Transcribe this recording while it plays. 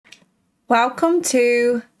Welcome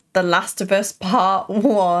to The Last of Us Part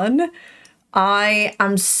 1. I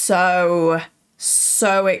am so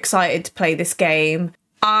excited to play this game.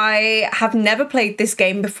 I have never played this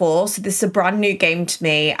game before, so this is a brand new game to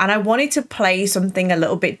me, and I wanted to play something a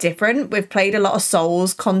little bit different. We've played a lot of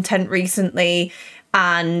Souls content recently,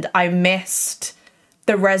 and I missed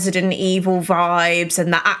the Resident Evil vibes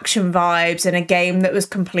and the action vibes in a game that was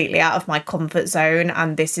completely out of my comfort zone,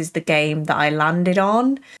 and this is the game that I landed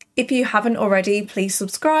on. If you haven't already, please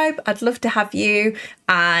subscribe. I'd love to have you.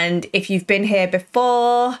 And if you've been here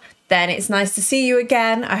before, then it's nice to see you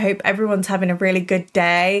again. I hope everyone's having a really good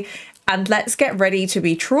day. And let's get ready to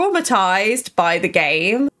be traumatized by the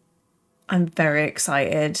game. I'm very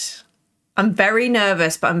excited. I'm very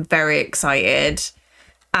nervous, but I'm very excited.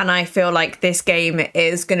 And I feel like this game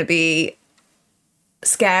is going to be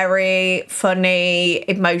scary, funny,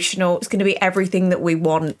 emotional. It's going to be everything that we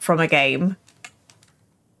want from a game.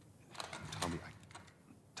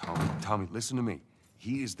 Tommy, listen to me.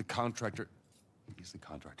 He is the contractor. He's the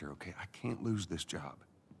contractor, okay? I can't lose this job.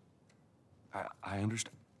 I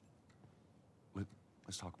understand.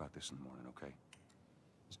 Let's talk about this in the morning, okay?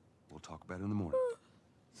 We'll talk about it in the morning.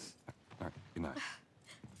 All right, good night.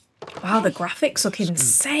 Wow, the graphics look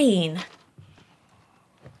insane.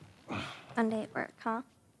 Monday at work, huh?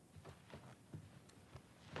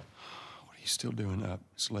 What are you still doing up?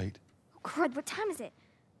 It's late. Oh, crud, what time is it?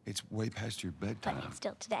 It's way past your bedtime. But it's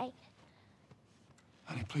still today.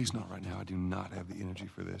 Honey, please not right now. I do not have the energy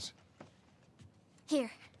for this. Here,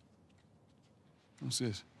 What's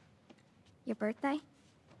this? your birthday?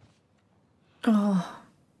 Oh,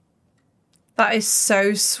 that is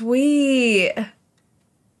so sweet.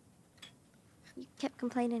 You kept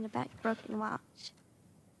complaining about your broken watch.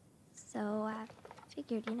 So I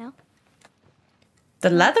figured, you know. The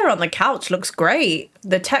leather on the couch looks great.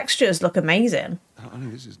 The textures look amazing.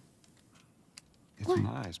 Honey, it's What?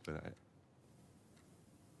 nice, but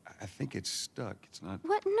I think it's stuck. It's not.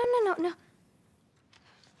 What? No.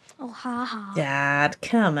 Oh, ha ha. Dad,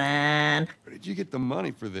 come on. Where did you get the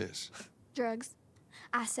money for this? Drugs.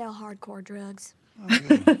 I sell hardcore drugs. Oh,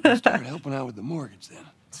 good. Start helping out with the mortgage then.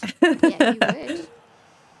 Yeah, you would.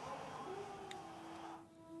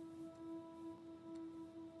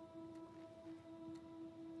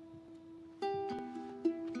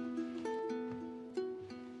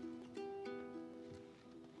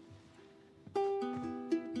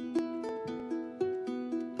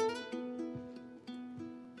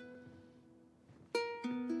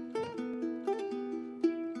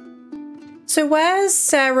 So where's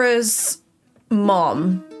Sarah's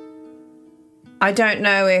mom? I don't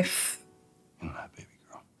know if... All right, baby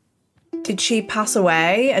girl. Did she pass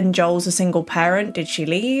away and Joel's a single parent? Did she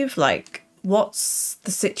leave? Like, what's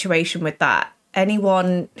the situation with that?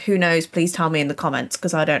 Anyone who knows, please tell me in the comments,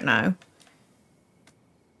 because I don't know.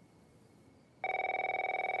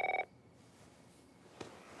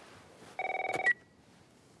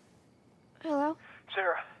 Hello?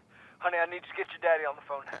 Sarah, honey, I need to get your daddy on the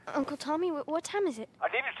phone. Uncle Tommy, what time is it? I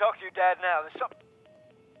need to talk to your dad now. There's something...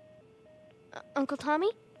 Uncle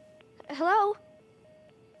Tommy? Hello?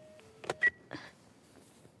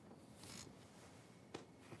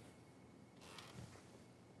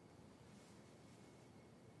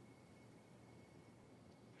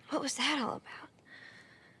 What was that all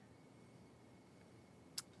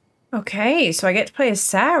about? Okay, so I get to play as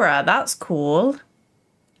Sarah. That's cool.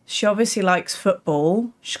 She obviously likes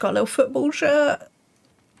football. She's got a little football shirt.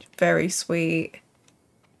 Very sweet.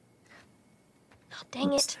 Oh,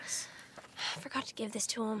 dang it. I forgot to give this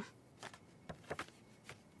to him.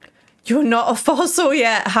 You're not a fossil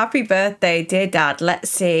yet. Happy birthday, dear Dad. Let's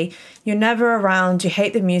see. You're never around. You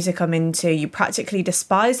hate the music I'm into. You practically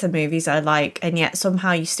despise the movies I like. And yet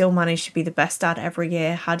somehow you still manage to be the best dad every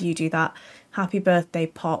year. How do you do that? Happy birthday,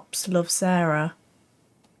 Pops. Love, Sarah.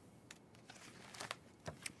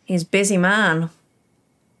 He's a busy man.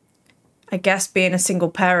 I guess being a single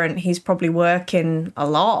parent, he's probably working a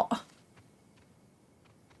lot.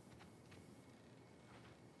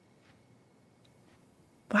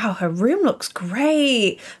 Wow, her room looks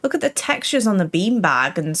great. Look at the textures on the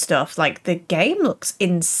beanbag and stuff. Like, the game looks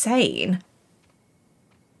insane.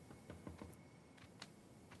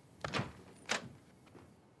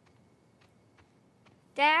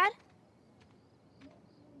 Dad?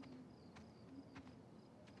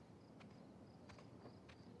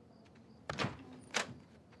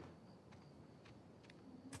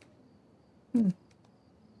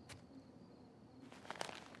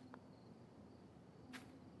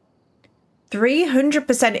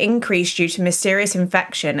 300% increase due to mysterious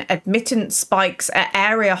infection. Admittance spikes at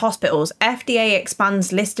area hospitals. FDA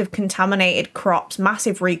expands list of contaminated crops.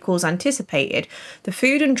 Massive recalls anticipated. The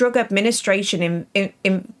Food and Drug Administration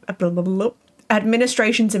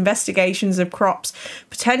Administration's investigations of crops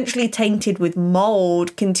potentially tainted with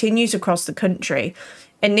mold continues across the country.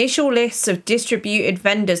 Initial lists of distributed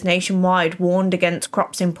vendors nationwide warned against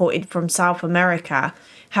crops imported from South America.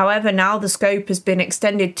 However, now the scope has been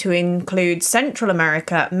extended to include Central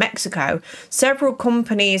America, Mexico. Several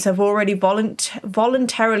companies have already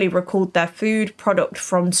voluntarily recalled their food product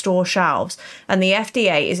from store shelves, and the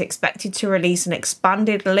FDA is expected to release an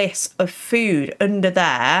expanded list of food under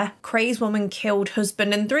their crazed woman killed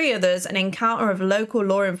husband and 3 others. An encounter of local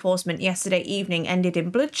law enforcement yesterday evening ended in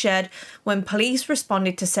bloodshed when police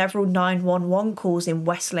responded to several 911 calls in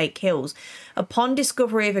Westlake Hills. Upon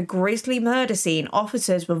discovery of a grisly murder scene,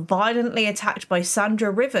 officers were violently attacked by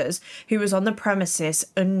Sandra Rivers, who was on the premises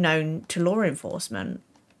unknown to law enforcement.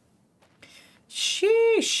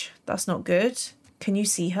 Sheesh, that's not good. Can you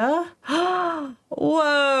see her?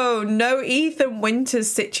 Whoa, no Ethan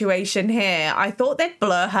Winters situation here. I thought they'd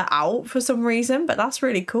blur her out for some reason, but that's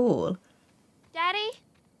really cool. Daddy?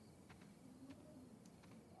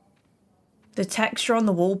 The texture on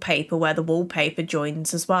the wallpaper where the wallpaper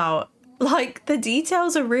joins as well. Like, the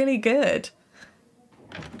details are really good.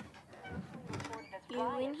 You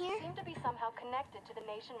in here? Seem to be somehow connected to the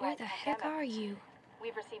nationwide Where the heck pandemic. are you?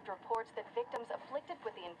 We've received reports that victims afflicted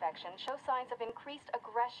with the infection show signs of increased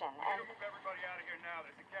aggression and Move everybody out of here now.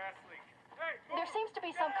 There's a gas leak. Hey, there seems to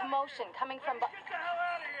be some commotion coming from get the hell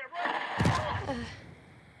out of here, bro!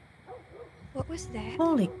 What was that?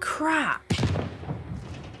 Holy crap.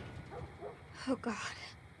 Oh, God.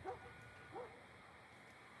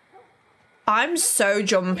 I'm so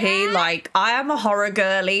jumpy. Like, I am a horror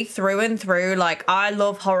girly through and through. Like, I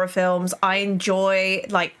love horror films. I enjoy,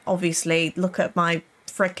 like, obviously, look at my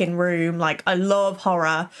freaking room. Like, I love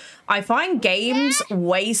horror. I find games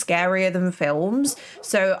way scarier than films.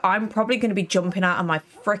 So I'm probably going to be jumping out of my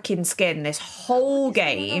freaking skin this whole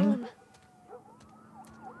game.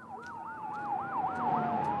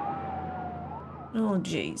 Oh,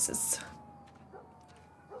 Jesus.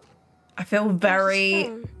 I feel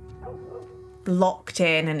very locked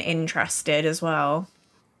in and interested as well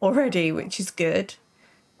already, which is good.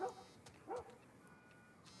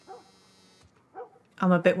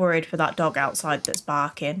 I'm a bit worried for that dog outside that's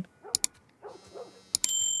barking.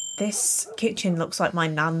 This kitchen looks like my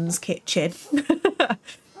nan's kitchen.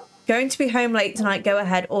 Going to be home late tonight. Go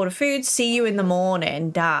ahead, order food. See you in the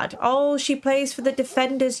morning, Dad. Oh, she plays for the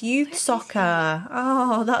Defenders Youth Soccer.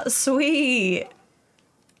 Oh, that's sweet.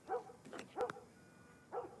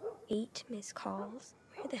 8 missed calls.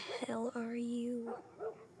 Where the hell are you?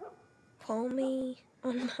 Call me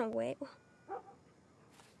on my way.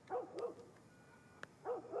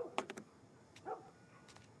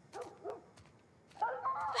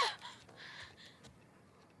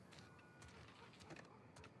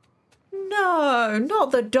 No,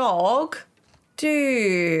 not the dog.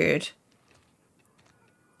 Dude.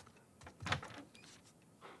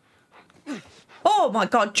 Oh my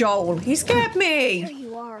God, Joel. He scared me. There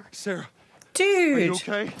you are. Sarah, Dude. are you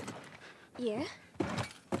okay? Yeah?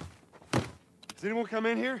 Does anyone come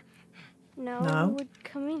in here? No, No. who would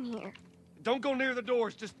come in here? Don't go near the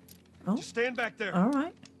doors. Just stand back there. All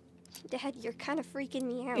right. Dad, you're kind of freaking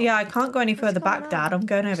me out. Yeah, I can't go any further going back, on? Dad. I'm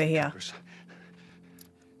going over here.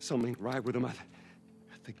 Something ain't right with them. I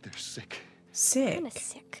think they're sick. Kind of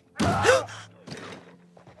Sick.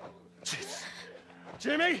 sick.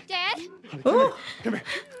 Jimmy! Dad? Oh, Come here.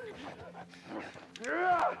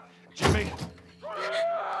 Jimmy!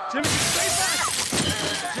 Jimmy, stay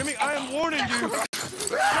back! Jimmy, I am warning you!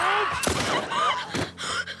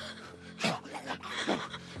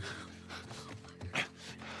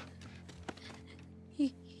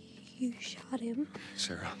 You shot him.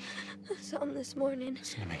 Sarah, I saw him this morning.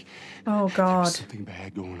 listen to me. oh There's God. something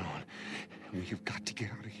bad going on. And we have got to get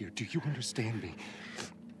out of here. Do you understand me?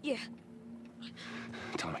 Yeah.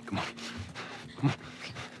 Tommy, come on. Come on.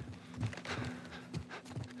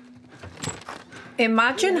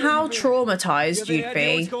 Imagine how traumatized You you'd have any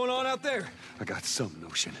idea be. what's going on out there? I got some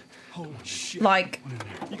notion. Holy shit. Like,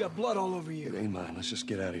 You got blood all over It you. ain't mine. Let's just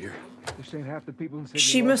get out of here. This ain't half the people in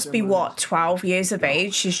she must be, what, 12 years of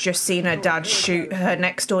age? She's just seen her dad shoot her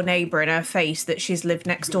next door neighbour in her face that she's lived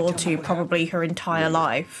next door to probably her entire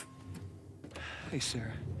life. Hey,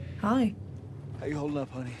 Sarah. Hi. How you holding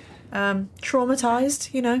up, honey?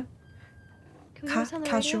 Traumatized, you know, Can we listen on the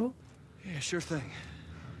radio? casual. Yeah, sure thing.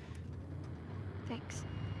 Thanks.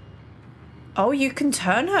 Oh, you can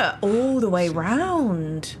turn her all the way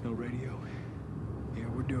round. No radio.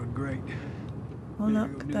 great. Oh Maybe look,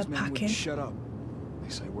 your they're newsman wouldn't packing. shut up. They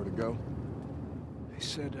say where to go? They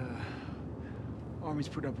said, Army's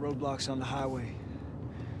put up roadblocks on the highway.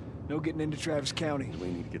 No getting into Travis County. We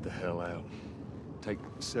need to get the hell out. Take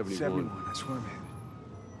 71. 71, that's where I'm headed.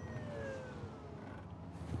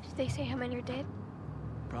 Did they say how many are dead?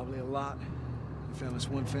 Probably a lot. They found this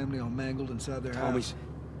one family all mangled inside their Tommy. house.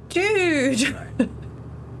 Dude!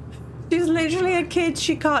 She's literally a kid.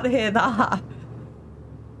 She can't hear that.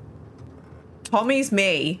 Tommy's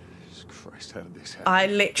me. Jesus Christ, how did this happen? I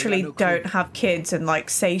literally no clue. don't have kids and like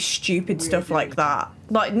say stupid stuff like that.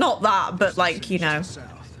 Like not that, but like, you know. South.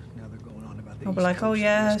 Now they're going on about the I'll be East like, oh Coast,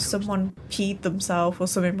 yeah, West Coast. someone peed themselves or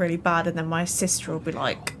something really bad, and then my sister will be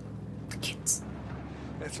like, the kids.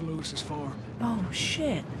 That's Lewis's farm. Oh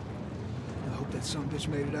shit. I hope that son bitch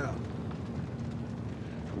made it out.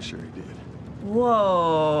 I'm sure he did.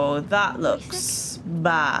 Whoa, that looks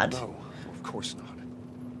bad. No, of course not.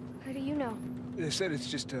 How do you know? They said it's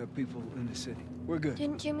just people in the city. We're good.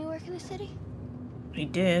 Didn't Jimmy work in the city? He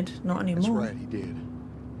did, not That's anymore. right, he did.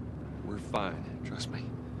 We're fine, trust me.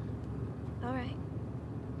 All right.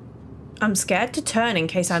 I'm scared to turn in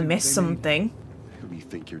case I See what miss they need. something. Who do you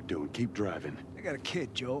think you're doing? Keep driving. I got a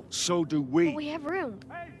kid, Joel. So do But we. we have room.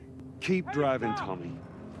 Keep driving, Tommy.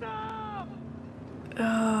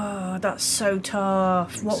 Oh, that's so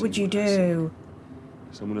tough. What would you do?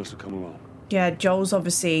 Someone else will come along. Yeah, Joel's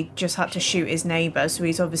obviously just had to shoot his neighbour, so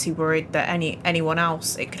he's obviously worried that anyone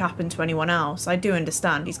else, it could happen to anyone else. I do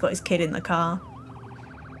understand. He's got his kid in the car.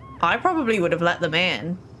 I probably would have let them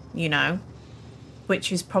in, you know,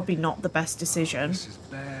 which is probably not the best decision. This is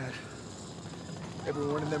bad.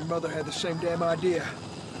 Everyone and their mother had the same damn idea.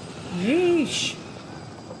 Yeesh.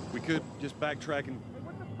 We could just backtrack and...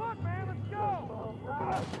 What the fuck, man? Let's go!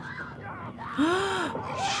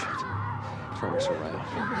 Throw us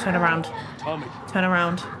around. Turn around. Tommy! Turn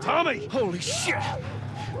around. Tommy! Holy shit!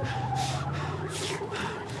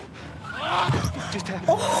 Just happened.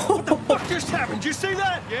 What the fuck just happened? Did you see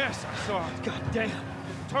that? Yes, I saw it. God damn.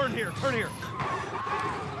 Turn here, turn here.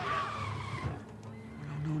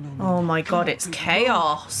 Oh my god, it's What are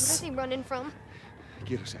chaos. they running from?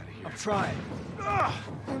 Get us out of here. I'm trying. Oh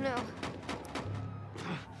no.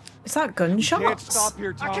 Is that Can't gunshots? stop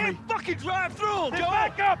here, I Tommy. can't fucking drive through them, Joe!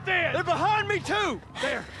 Back up there! They're behind me, too!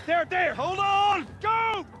 There! Hold on!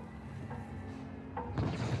 Go!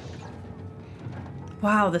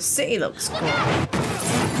 Wow, the city looks good.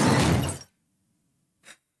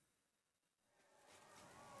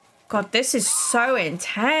 God, this is so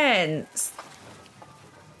intense.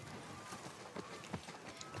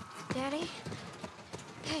 Daddy?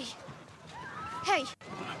 Hey. Hey!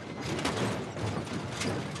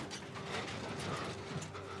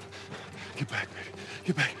 Get back, baby.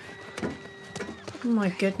 Get back. Oh my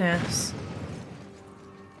goodness.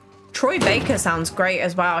 Troy Baker sounds great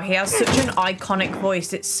as well. He has such an iconic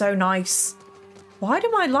voice. It's so nice. Why do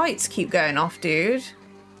my lights keep going off, dude?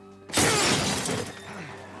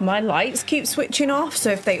 My lights keep switching off, so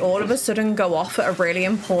if they all of a sudden go off at a really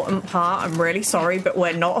important part, I'm really sorry, but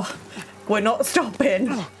we're not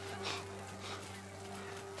stopping.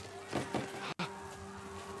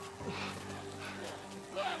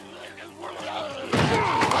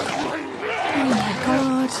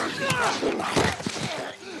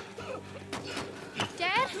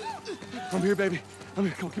 Dad? I'm here, baby. I'm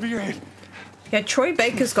here. Come on, give me your hand. Yeah, Troy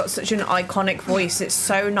Baker's got such an iconic voice. It's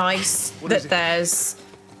so nice that there's,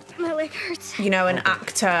 My leg hurts. you know, an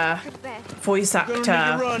actor, Pretty bad. voice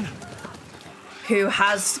actor who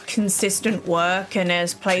has consistent work and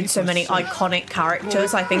has played so many iconic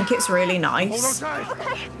characters. I think it's really nice. Hold on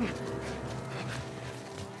tight.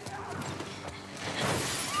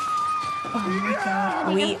 Oh my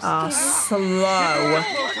god, we are slow.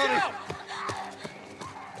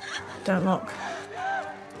 Don't look.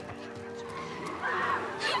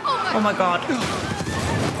 Oh my god.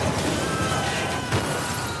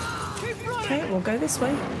 Okay, we'll go this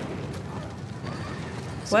way.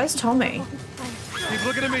 Where's Tommy? Keep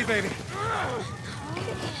looking at me, baby.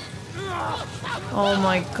 Oh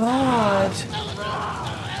my god.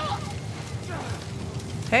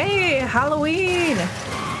 Hey, Halloween!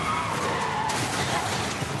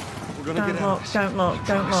 We're gonna get Don't out. look, don't look,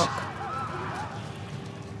 don't look.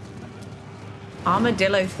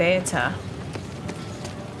 Armadillo Theatre.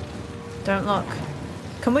 Don't look.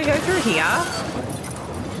 Can we go through here?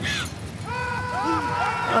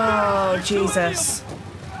 Oh, Jesus.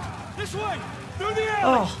 This way! Through the alley!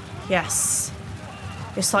 Oh, yes.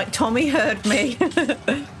 It's like Tommy heard me.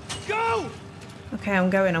 Go! Okay, I'm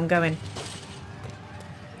going, I'm going.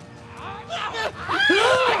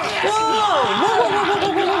 Whoa! Whoa, whoa, whoa, whoa,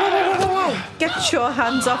 whoa, whoa, whoa, whoa, whoa, whoa, whoa. Get your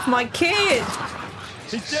hands off my kid!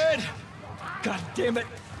 He's dead! God damn it!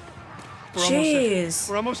 Jeez.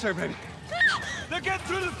 We're almost there, baby. They're getting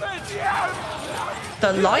through the fence! Yeah!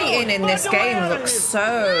 The lighting in this game looks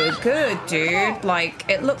so good, dude. Like,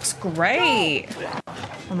 it looks great.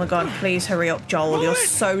 Oh my god, please hurry up, Joel. You're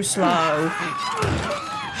so slow.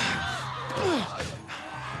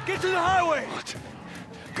 Get to the highway!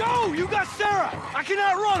 Go! You got Sarah! I can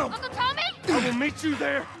outrun him! Uncle Tommy? I will meet you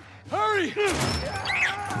there. Hurry!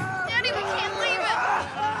 Daddy, we can't leave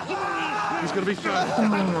him. He's gonna be fine.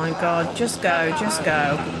 Oh my god, just go, just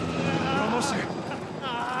go. We're almost there.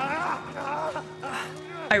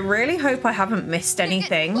 I really hope I haven't missed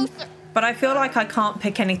anything, but I feel like I can't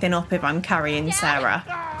pick anything up if I'm carrying Sarah.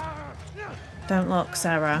 Don't look,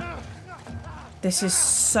 Sarah. This is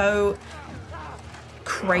so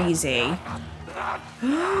crazy.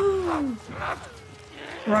 Run,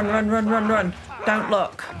 run, run, run, run. Don't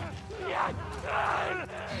look.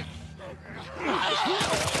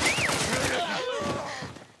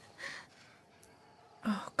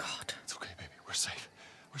 Oh, God. It's okay, baby. We're safe.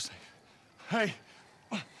 We're safe. Hey,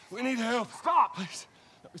 we need help. Stop! Please.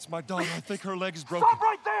 It's my daughter. I think her leg is broken. Stop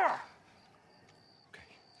right there! Okay.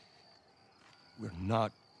 We're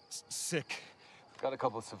not sick. Got a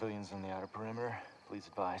couple of civilians on the outer perimeter. Please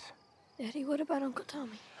advise. Daddy, what about Uncle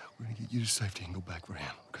Tommy? We're gonna get you to safety and go back for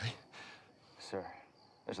him, okay? Sir,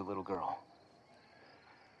 there's a little girl.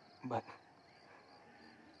 But...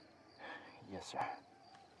 Yes, sir.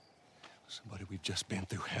 Somebody, we've just been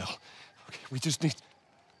through hell. Okay, we just need...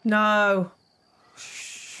 No.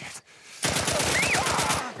 Shit.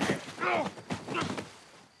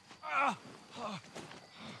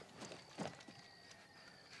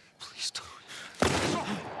 Please don't.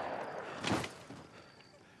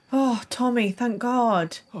 Oh, Tommy, thank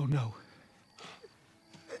God. Oh, no.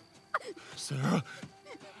 Sarah.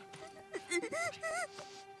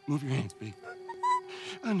 Move your hands, baby.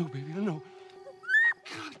 I know, baby, I know.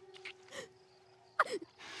 God.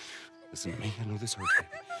 Listen to me. I know this hurts, baby.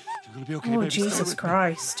 You're gonna be okay, Oh, baby. Stay Jesus with me.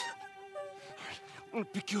 Christ. I'm gonna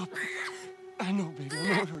pick you up. I know, baby. I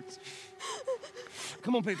know it hurts.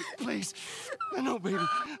 Come on, baby, please. I know, baby.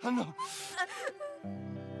 I know.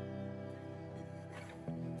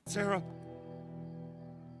 Sarah.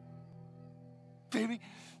 Baby.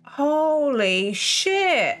 Holy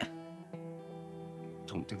shit.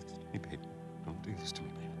 Don't do this to me, baby. Don't do this to me,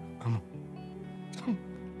 baby. Come on.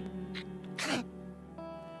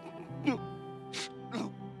 No.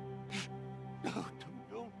 No. No.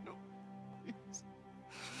 No. No. Please.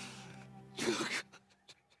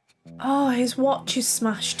 Oh, his watch is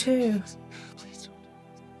smashed too. Please don't.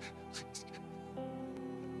 Please.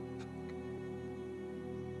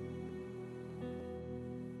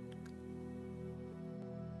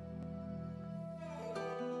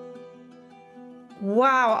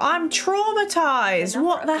 Wow, I'm traumatized.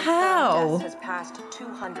 What the hell? Has passed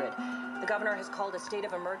 200. The governor has called a state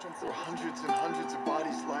of emergency. Hundreds and hundreds of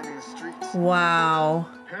bodies lining the streets. Wow.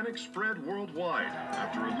 Panic spread worldwide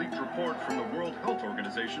after a leaked report from the World Health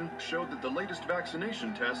Organization showed that the latest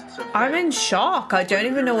vaccination tests have I'm in shock. I don't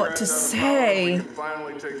even know what to say.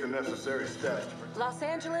 finally take the necessary steps. Los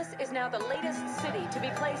Angeles is now the latest city to be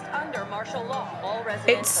placed under martial law. All residents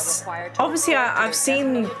are It's required to obviously I've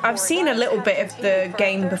seen a little bit of the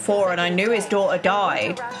game before, and I knew his daughter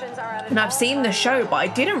died, and I've seen the show, but I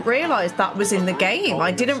didn't realize that was in the game.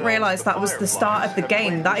 I didn't realize that was the start of the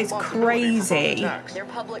game. That is crazy. Their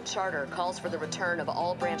public charter calls for the return of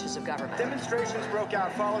all branches of government. Demonstrations broke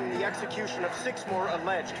out following the execution of 6 more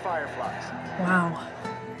alleged fireflies. Wow.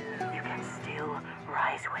 You can still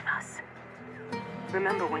rise with us.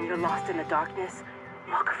 Remember, when you're lost in the darkness,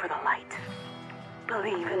 look for the light.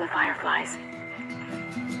 Believe in the fireflies.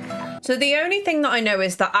 So the only thing that I know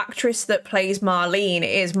is the actress that plays Marlene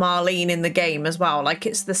is Marlene in the game as well. Like,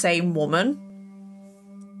 it's the same woman.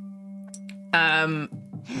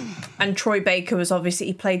 And Troy Baker was obviously,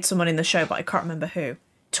 he played someone in the show, but I can't remember who.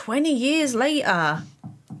 20 years later.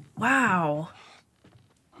 Wow.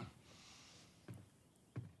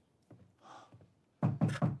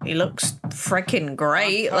 He looks freaking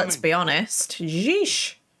great, let's be honest.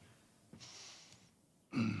 Yeesh.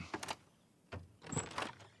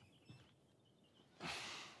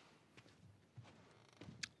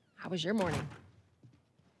 How was your morning?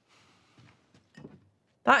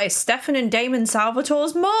 That is Stefan and Damon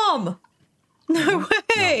Salvatore's mom. No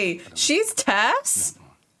way. No. She's Tess.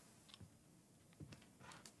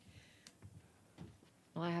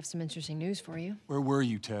 Well, I have some interesting news for you. Where were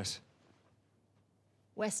you, Tess?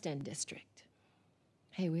 West End District.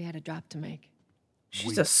 Hey, we had a drop to make.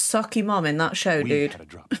 She's a sucky mom in that show, dude. We had a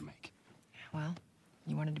drop to make. Well,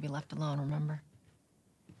 You wanted to be left alone, remember?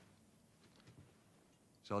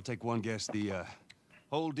 So I'll take one guess. The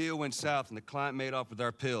whole deal went south and the client made off with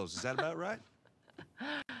our pills. Is that about right?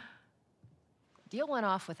 Deal went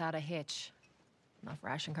off without a hitch. Enough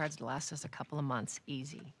ration cards to last us a couple of months,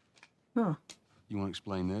 easy. Huh. You want to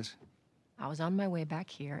explain this? I was on my way back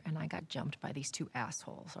here, and I got jumped by these two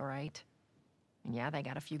assholes, all right? And yeah, they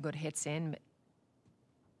got a few good hits in, but...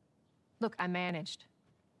 Look, I managed.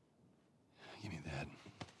 Give me that.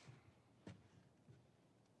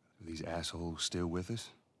 Are these assholes still with us?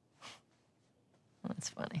 That's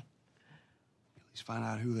funny. At least find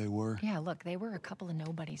out who they were. Yeah, look, they were a couple of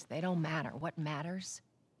nobodies. They don't matter. What matters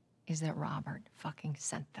is that Robert fucking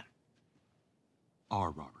sent them.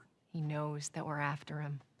 Our Robert. He knows that we're after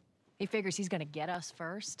him. He figures he's gonna get us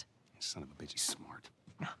first. Son of a bitch, he's smart.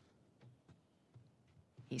 No.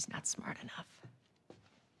 He's not smart enough.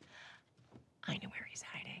 I know where he's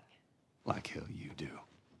hiding. Like hell you do.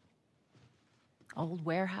 Old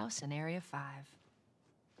warehouse in Area 5.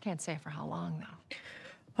 Can't say for how long, though.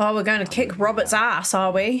 Oh, we're going to kick Robert's ass,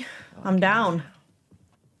 are we? I'm down.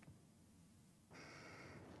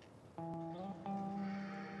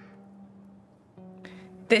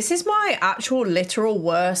 This is my actual literal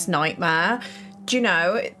worst nightmare. Do you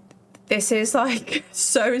know, this is like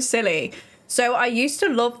so silly. So I used to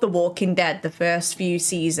love The Walking Dead, the first few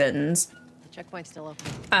seasons. The checkpoint's still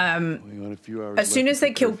open. As soon as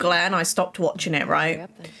they killed Glenn, I stopped watching it, right?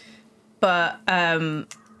 But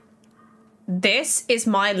this is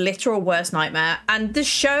my literal worst nightmare. And the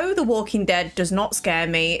show The Walking Dead does not scare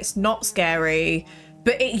me. It's not scary.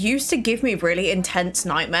 But it used to give me really intense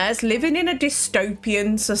nightmares. Living in a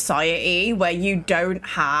dystopian society where you don't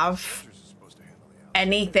have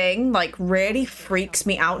anything, like, really freaks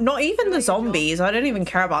me out. Not even the zombies. I don't even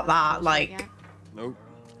care about that. Like, nope.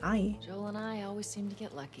 Hi. Joel and I always seem to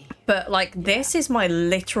get lucky. But, like, this is my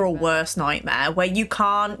literal worst nightmare where you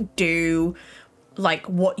can't do, like,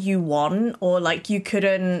 what you want, or, like, you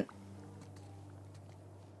couldn't,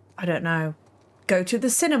 I don't know, go to the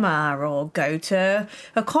cinema or go to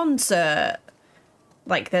a concert.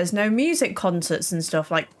 Like, there's no music concerts and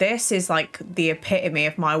stuff. Like, this is like the epitome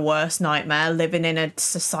of my worst nightmare, living in a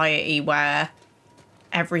society where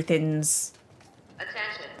everything's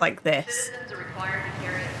like this. Citizens are required to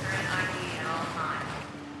carry a current ID at all times.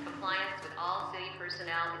 Compliance with all city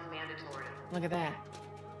personnel is mandatory. Look at that.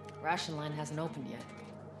 Ration line hasn't opened yet.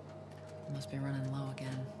 Must be running low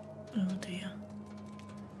again. Oh dear.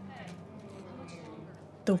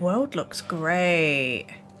 The world looks great.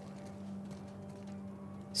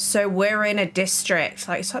 So we're in a district.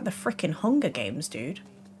 Like, it's like the freaking Hunger Games, dude.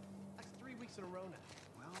 That's 3 weeks in a row now.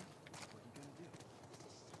 Well, what are you gonna do?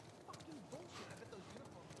 Fucking bullshit. I bet those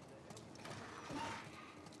uniforms.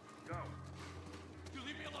 Go. You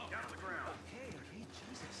leave me alone. Down to the ground. Okay,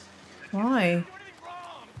 Jesus. Why?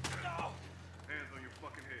 Hands on your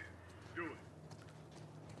fucking head. Do it.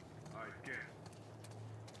 All right, again.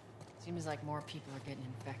 Seems like more people are getting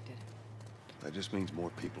infected. That just means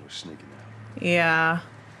more people are sneaking out. Yeah.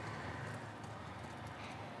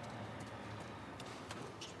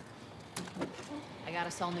 I got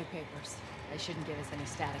us all new papers. They shouldn't give us any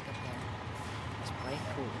static up there. Just play it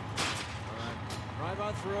cool. All right. Drive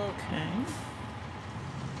on through. Okay.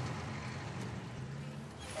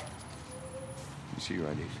 You see your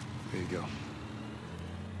IDs. There you go.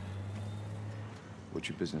 What's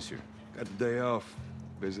your business here? Got the day off.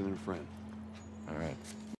 Visiting a friend. All right.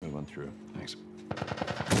 Move on through. Thanks.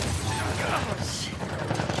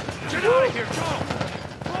 Get out of here, Joel!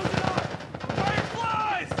 Close it up!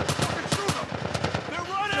 Fireflies! Fucking shoot them! They're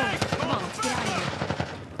running! Come on, let's get out of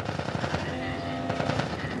here.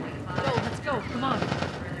 Go, let's go, come on.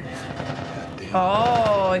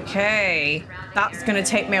 Oh, okay. That's gonna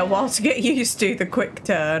take me a while to get used to, the quick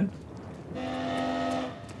turn.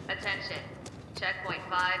 Attention. Checkpoint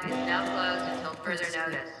 5 is now closed until further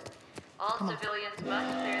notice. All civilians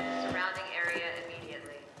must clear the surrounding area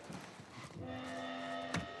immediately.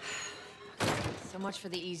 So much for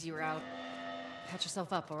the easy route. Patch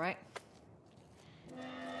yourself up, all right?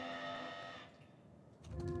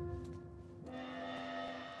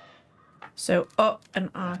 So up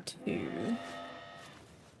and R2.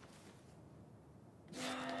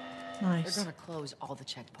 Nice. They're gonna close all the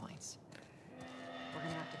checkpoints. We're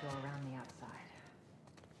gonna have to go around the outside.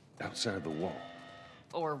 Outside the wall.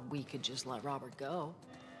 Or we could just let Robert go.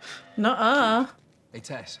 Nuh-uh. Hey,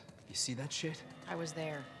 Tess, you see that shit? I was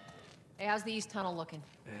there. Hey, how's the east tunnel looking?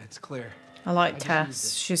 It's clear. I like just Tess. used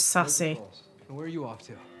it. She's sassy. And where are you off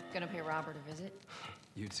to? Gonna pay Robert a visit?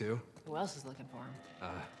 You too? Who else is looking for him?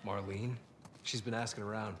 Marlene. She's been asking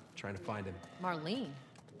around, trying to find him. Marlene?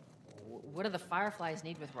 What do the Fireflies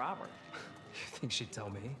need with Robert? You think she'd tell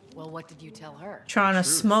me? Well, what did you tell her? Trying to I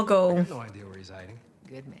smuggle. have no idea where he's hiding.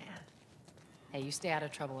 Good man. Hey, you stay out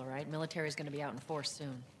of trouble, all right? Military's gonna be out in force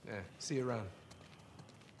soon. Yeah, see you around.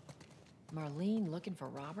 Marlene looking for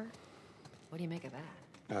Robert? What do you make of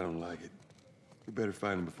that? I don't like it. We better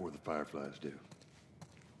find him before the Fireflies do.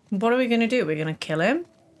 What are we gonna do? We're gonna kill him?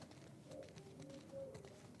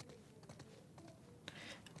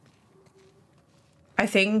 I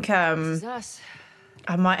think This is us.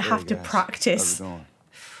 I might have to practice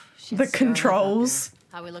the controls.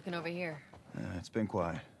 How we looking over here? It's been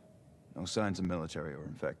quiet. No signs of military or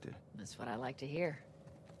infected. That's what I like to hear.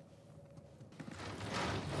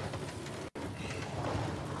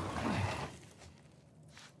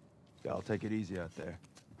 Y'all take it easy out there.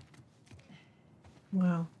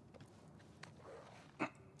 Wow.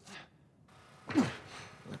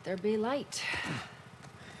 Let there be light.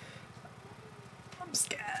 I'm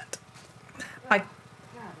scared. God,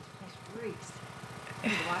 this place reeks. I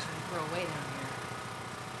need to watch them throw away down here.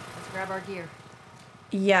 Let's grab our gear.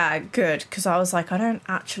 Yeah, good, because I was like, I don't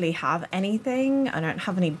actually have anything. I don't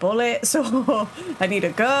have any bullets, or I need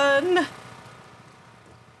a gun.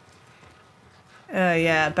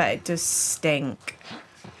 Yeah, I bet it does stink.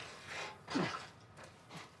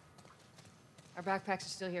 Our backpacks are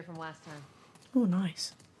still here from last time. Oh,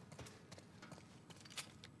 nice.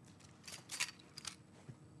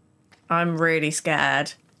 I'm really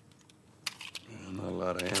scared. Not a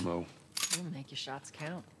lot of ammo. We'll make your shots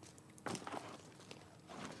count.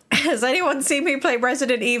 Has anyone seen me play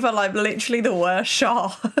Resident Evil? I'm literally the worst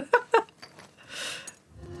shot.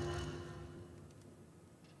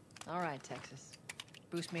 All right, Texas.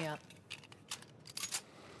 Boost me up.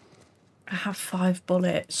 I have 5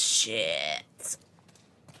 bullets. Shit.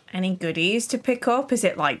 Any goodies to pick up? Is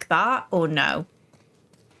it like that or no?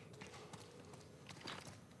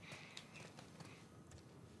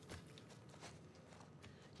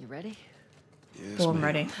 You ready? Yes, Oh, I'm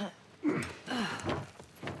ready.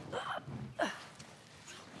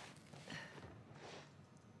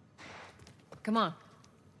 Come on.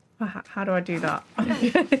 How do I do that?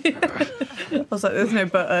 I was like, there's no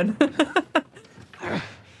button.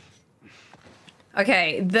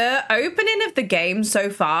 Okay, the opening of the game so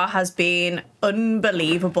far has been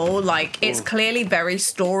unbelievable. Like, it's clearly very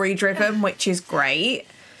story-driven, which is great.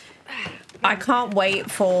 I can't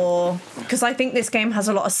wait for... Because I think this game has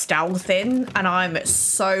a lot of stealth in, and I'm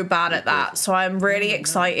so bad at that. So I'm really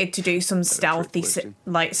excited to do some stealthy,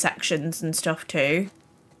 like, sections and stuff too.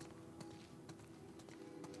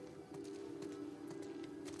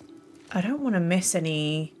 I don't want to miss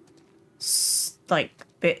any, like,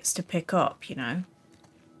 bits to pick up, you know?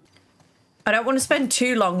 I don't want to spend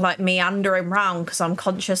too long, like, meandering around because I'm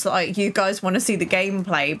conscious that, like, you guys want to see the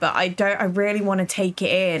gameplay, but I really want to take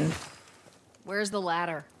it in. Where's the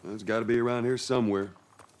ladder? Well, it's got to be around here somewhere.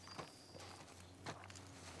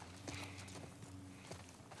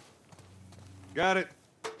 Got it.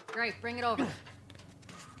 Great, bring it over.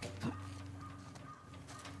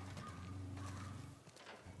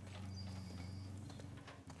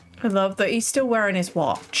 I love that he's still wearing his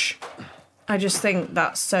watch. I just think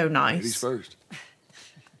that's so nice. Ladies first.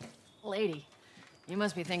 Lady, you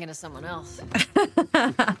must be thinking of someone else.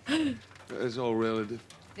 It's all relative.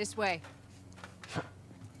 This way.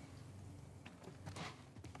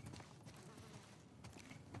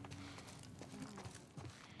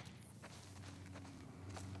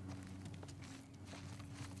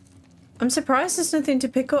 I'm surprised there's nothing to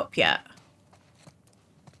pick up yet.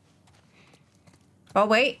 Oh,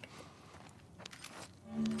 wait.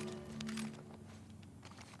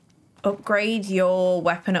 Upgrade your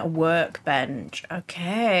weapon at workbench.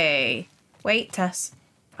 Okay. Wait, Tess.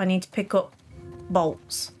 I need to pick up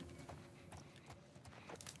bolts.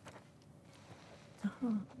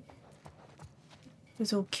 Oh.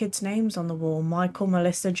 There's all kids' names on the wall. Michael,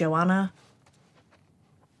 Melissa, Joanna.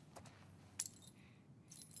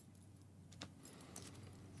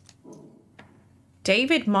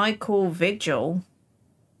 David Michael Vigil.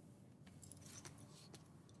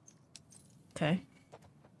 Okay.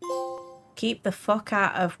 Keep the fuck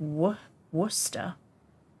out of Worcester.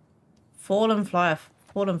 Fallen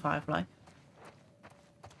Firefly.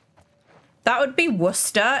 That would be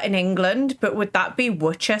Worcester in England, but would that be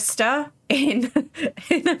Worcester in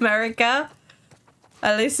America?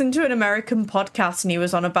 I listened to an American podcast and he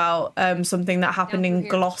was on about something that happened in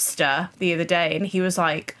Gloucester the other day, and he was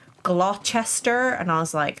like, Gloucester, and I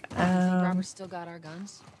was like, Robert still got our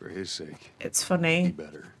guns? For his sake. It's funny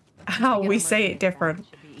Better. how we say it different.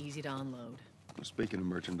 Should be easy to unload. Well, speaking of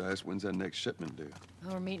merchandise, when's that next shipment due?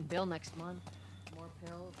 Oh, we're meeting Bill next month. More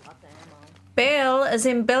Bill, as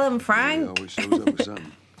in Bill and He Frank. always shows up with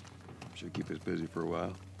something. Should keep us busy for a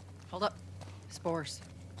while. Hold up. Spores.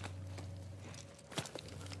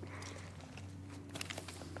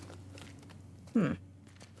 Hmm.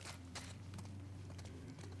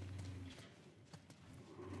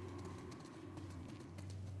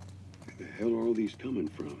 Where the hell are all these coming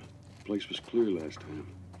from? The place was clear last time.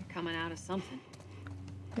 They're coming out of something.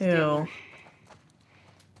 Ew.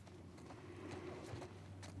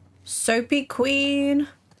 Soapy Queen.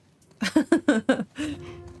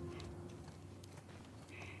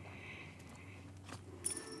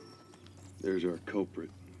 There's our culprit.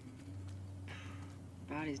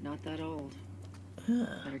 Body's not that old.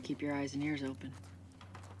 Better keep your eyes and ears open.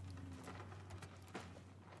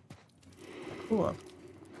 Cool.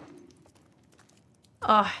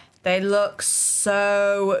 Oh, they look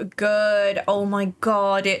so good. Oh my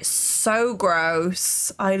god, it's so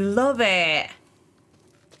gross. I love it.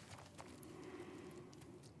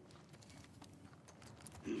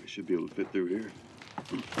 I should be able to fit through here.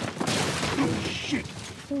 Oh, shit.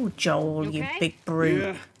 Oh, Joel, you big brute.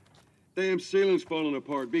 Yeah. Damn ceiling's falling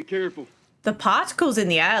apart. Be careful. The particles in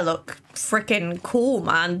the air look freaking cool,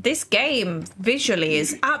 man. This game visually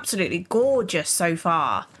is absolutely gorgeous so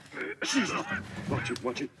far. Watch it,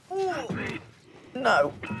 watch it.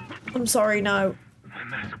 No. I'm sorry, no. My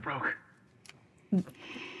mask broke.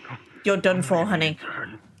 You're done for, honey.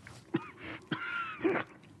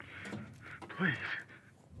 Please.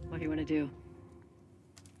 What do you want to do?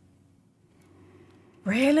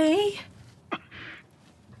 Really?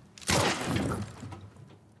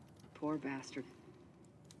 Poor bastard.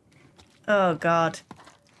 Oh, God.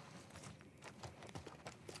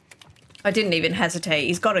 I didn't even hesitate.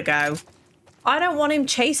 He's got to go. I don't want him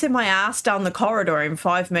chasing my ass down the corridor in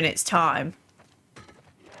 5 minutes' time.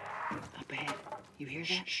 Up ahead. You hear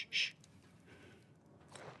that? Shh, shh.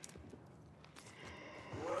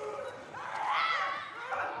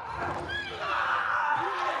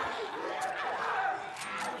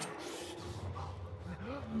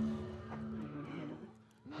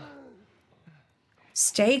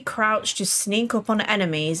 Stay crouched to sneak up on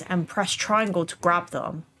enemies and press triangle to grab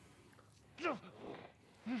them.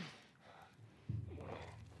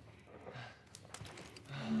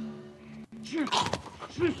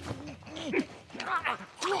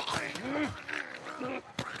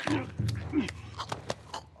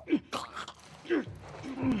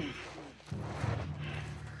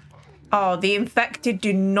 Oh, the infected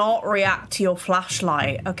do not react to your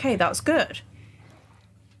flashlight. Okay, that's good.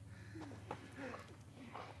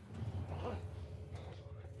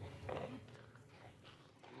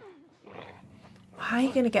 How are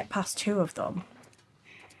you going to get past two of them?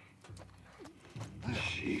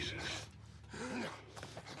 Jesus.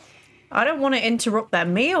 I don't want to interrupt their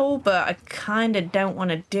meal, but I kind of don't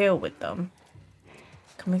want to deal with them.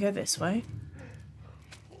 Can we go this way?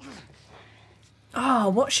 Oh,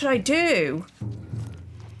 what should I do?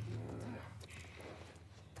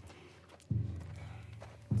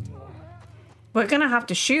 We're going to have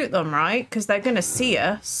to shoot them, right? Because they're going to see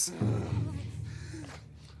us.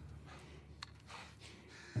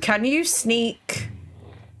 Can you sneak?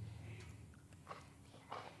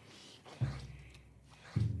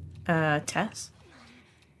 Tess?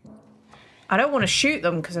 I don't want to shoot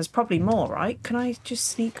them because there's probably more, right? Can I just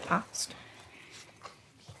sneak past?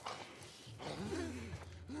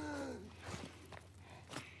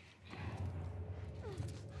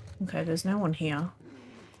 Okay, there's no one here.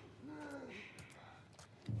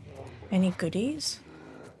 Any goodies?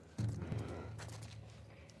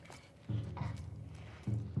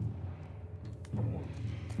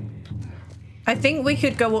 I think we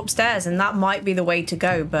could go upstairs and that might be the way to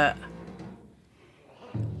go, but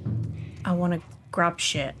I want to grab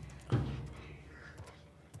shit.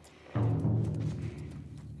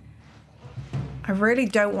 I really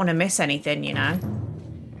don't want to miss anything, you know?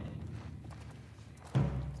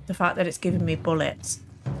 The fact that it's giving me bullets.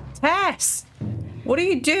 Tess! What are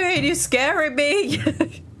you doing? You're scaring me!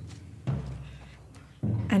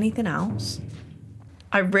 Anything else?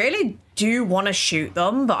 I really do want to shoot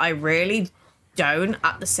them, but I really don't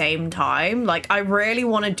at the same time. Like, I really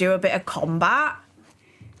want to do a bit of combat.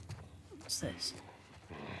 What's this?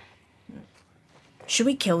 Should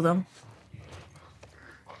we kill them?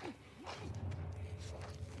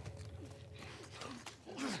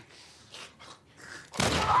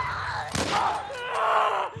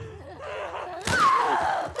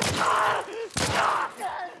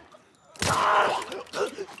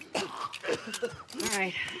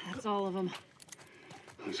 Alright, that's all of them.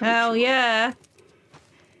 Hell yeah.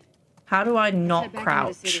 How do I not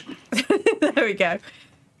crouch? There we go.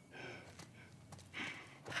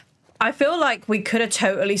 I feel like we could have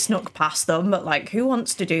totally snuck past them, but like, who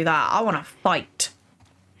wants to do that? I want to fight.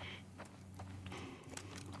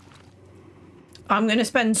 I'm going to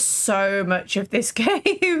spend so much of this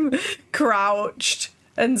game crouched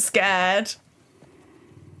and scared.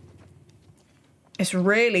 It's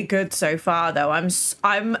really good so far, though.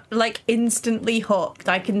 I'm like instantly hooked.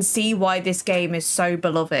 I can see why this game is so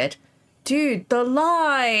beloved. Dude, the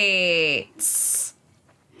lights.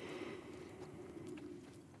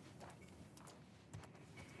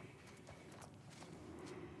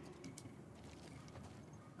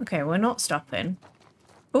 Okay, we're not stopping.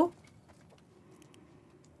 Oh.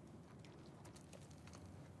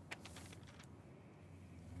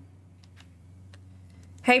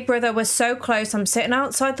 Hey brother, we're so close. I'm sitting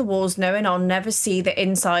outside the walls knowing I'll never see the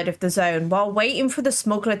inside of the zone. While waiting for the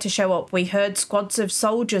smuggler to show up, we heard squads of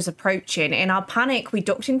soldiers approaching. In our panic, we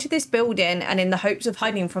ducked into this building and in the hopes of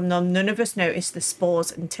hiding from them, none of us noticed the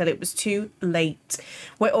spores until it was too late.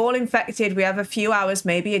 We're all infected. We have a few hours,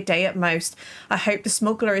 maybe a day at most. I hope the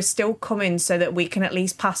smuggler is still coming so that we can at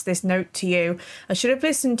least pass this note to you. I should have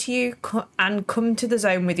listened to you and come to the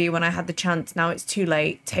zone with you when I had the chance. Now it's too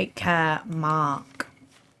late. Take care, Mark.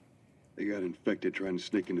 They got infected trying to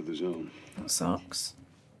sneak into the zone. That sucks.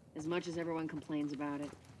 As much as everyone complains about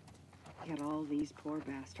it, you got all these poor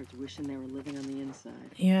bastards wishing they were living on the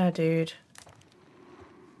inside. Yeah, dude.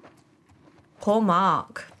 Poor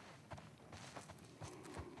Mark.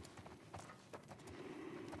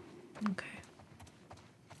 Okay.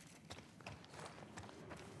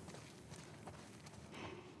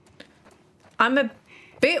 I'm a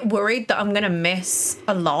bit worried that I'm gonna miss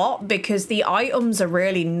a lot because the items are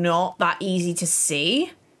really not that easy to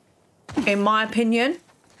see, in my opinion.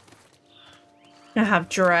 I have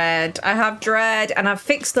dread and I've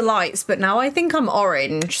fixed the lights, but now I think I'm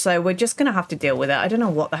orange, so we're just gonna have to deal with it. I don't know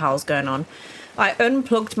what the hell's going on. I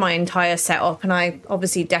unplugged my entire setup and I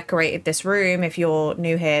obviously decorated this room. If you're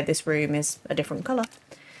new here, this room is a different color.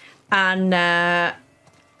 And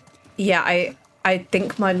yeah, I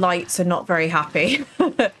think my lights are not very happy.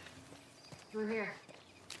 Through here.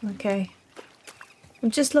 Okay. I'm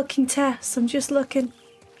just looking, Tess. I'm just looking.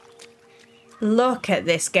 Look at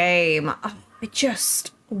this game. Oh, it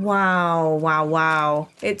just... Wow, wow, wow.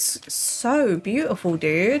 It's so beautiful,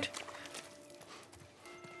 dude.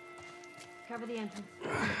 Cover the entrance.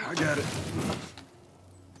 I got it.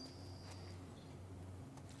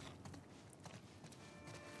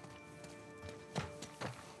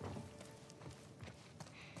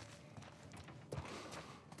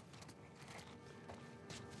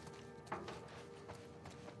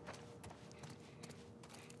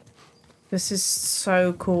 This is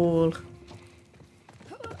so cool.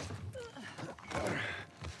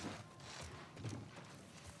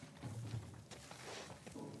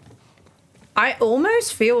 I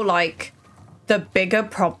almost feel like the bigger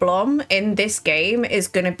problem in this game is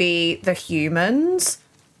going to be the humans.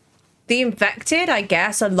 The infected, I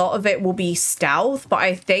guess, a lot of it will be stealth, but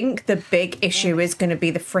I think the big issue is going to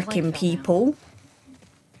be the freaking people.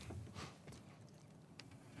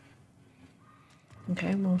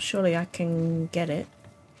 Okay, well, surely I can get it.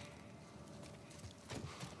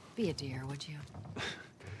 Be a dear, would you?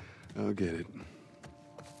 I'll get it.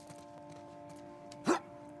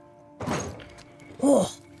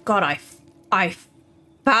 Oh, God, I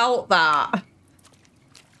felt that.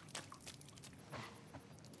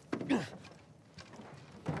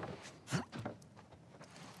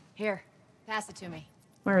 Here, pass it to me.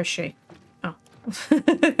 Where is she? Oh.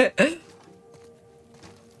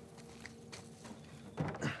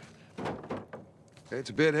 It's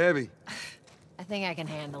a bit heavy. I think I can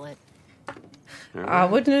handle it. Right. I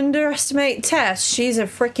wouldn't underestimate Tess. She's a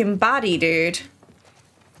freaking baddie, dude.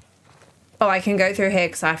 Oh, I can go through here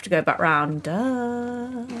because I have to go back round. Duh.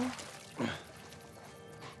 I'm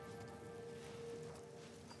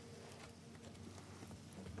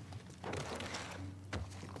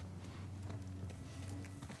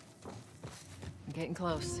getting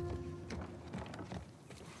close.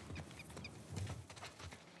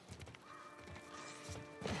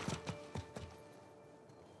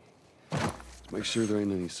 Make sure there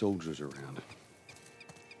ain't any soldiers around.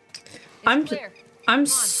 I'm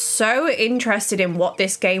so interested in what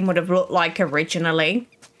this game would have looked like originally,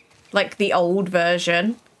 like the old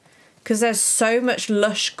version, because there's so much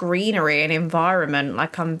lush greenery and environment.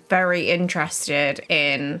 Like, I'm very interested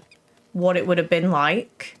in what it would have been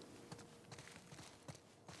like.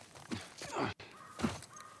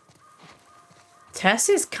 Tess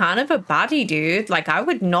is kind of a baddie, dude. Like, I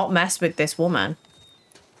would not mess with this woman.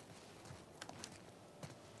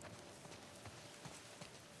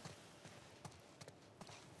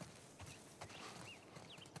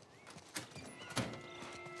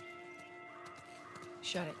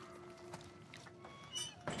 Shut it.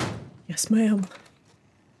 Yes, ma'am.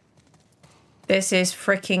 This is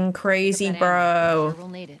freaking crazy, Ammo. bro. Sure we'll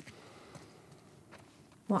need it.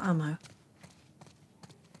 What ammo?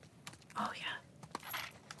 Oh, yeah.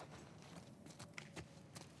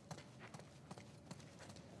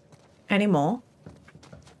 Any more?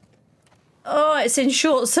 Oh, it's in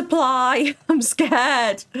short supply. I'm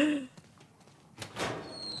scared. Hey,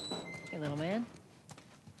 little man.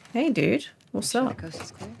 Hey, dude. What's Make sure up? the coast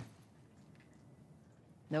is clear.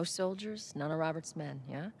 No soldiers, none of Robert's men,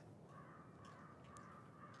 yeah?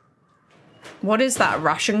 What is that,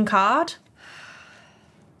 ration card?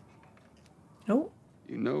 Oh.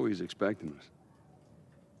 You know he's expecting us.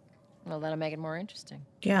 Well, that'll make it more interesting.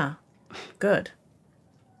 Yeah. Good.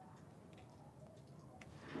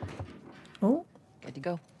 Oh. Good to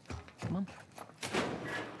go. Come on.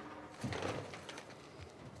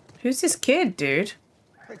 Who's this kid, dude?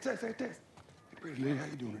 Hey, Tess. Hey, Lynn, how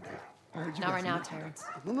you doing today? Not right now, Terrence.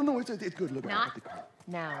 No, it's good. Look, Not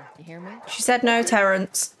now. You hear me? She said no,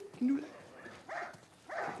 Terrence. Can you do that?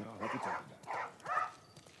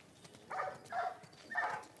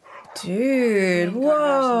 Dude,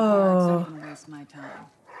 whoa. I waste my time.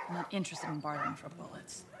 I'm not interested in bartering for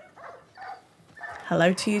bullets.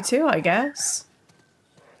 Hello to you too, I guess.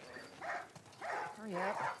 Hurry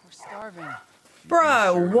up, we're starving.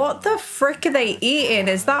 Bro, what the frick are they eating?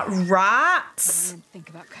 Is that rats? Think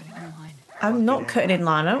about cutting in line. I'm not cutting in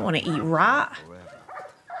line. I don't want to eat rat.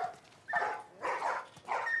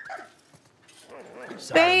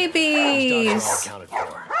 Babies. All accounted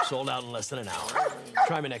for. Sold out in less than an hour.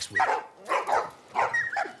 Try me next week.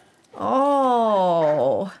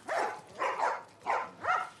 Oh.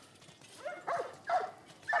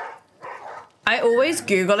 I always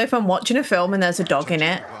Google if I'm watching a film and there's a dog in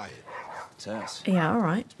it. Tess. Yeah, all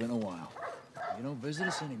right. It's been a while. You don't visit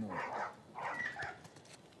us anymore.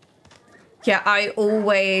 Yeah, I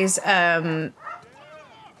always Private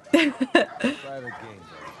game,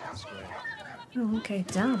 Oh, okay,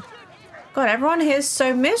 damn. God, everyone here is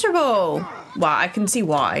so miserable. Well, I can see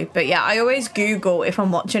why. But yeah, I always Google if I'm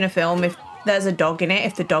watching a film if there's a dog in it,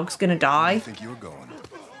 if the dog's gonna die. I think you're going.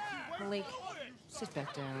 Malik, sit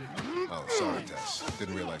back down. Oh, sorry, Tess.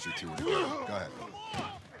 Didn't realize you two were together. Go ahead.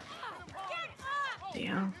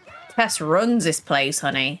 Yeah. Tess runs this place,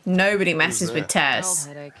 honey. Nobody messes with Tess.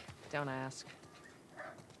 Old headache. Don't ask.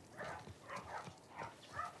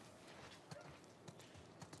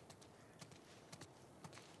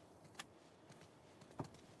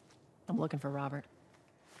 I'm looking for Robert.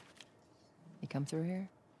 He come through here?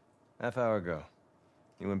 Half hour ago.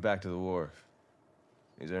 He went back to the wharf.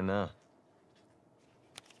 He's there now.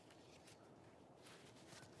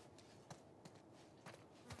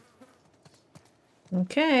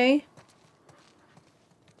 Okay.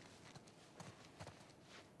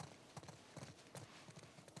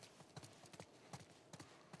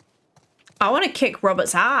 I want to kick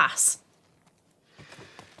Robert's ass.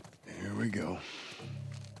 Here we go.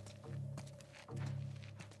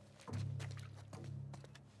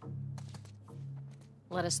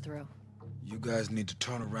 Let us through. You guys need to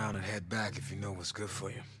turn around and head back if you know what's good for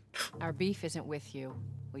you. Our beef isn't with you.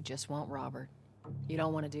 We just want Robert. You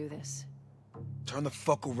don't want to do this. Turn the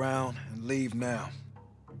fuck around and leave now.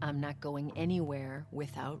 I'm not going anywhere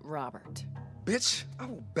without Robert. Bitch, I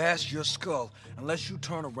will bash your skull unless you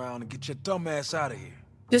turn around and get your dumb ass out of here.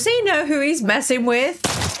 Does he know who he's messing with?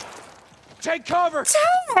 Take cover!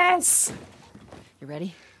 Tess! You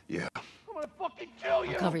ready? Yeah. I'm gonna fucking kill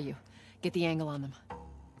you! I'll cover you. Get the angle on them.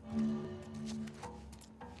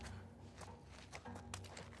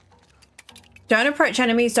 Don't approach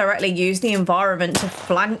enemies directly. Use the environment to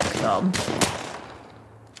flank them.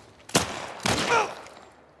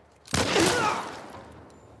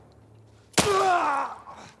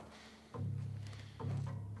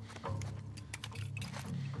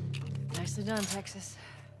 Nicely done, Texas.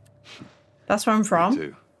 That's where I'm from. Me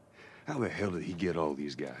too. How the hell did he get all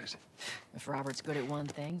these guys? If Robert's good at one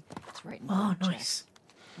thing, it's writing Oh, book nice. checks.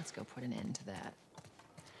 Let's go put an end to that.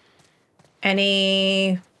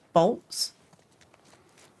 Any bolts?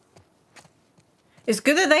 It's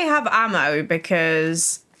good that they have ammo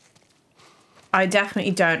because I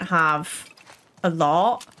definitely don't have a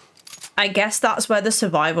lot. I guess that's where the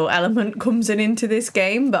survival element comes into this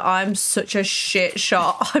game, but I'm such a shit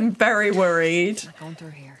shot. I'm very worried. Not going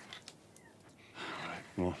through here. All right,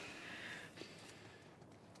 well.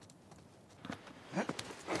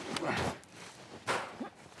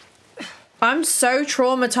 I'm so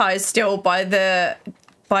traumatized still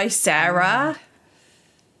by Sarah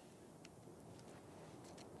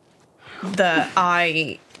that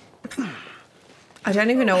I don't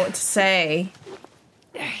even know what to say.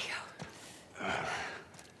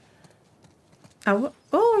 Oh,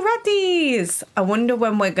 raddies! I wonder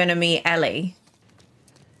when we're gonna meet Ellie.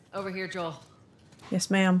 Over here, Joel. Yes,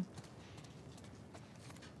 ma'am.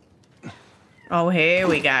 Oh, here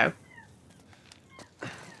we go.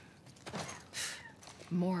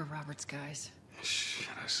 More of Robert's guys. Shit,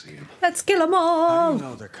 I see him. Let's kill them How all. do you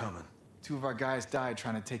know they're coming? 2 of our guys died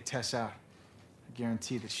trying to take Tess out. I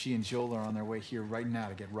guarantee that she and Joel are on their way here right now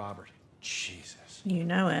to get Robert. Jesus. You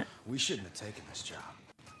know it. We shouldn't have taken this job.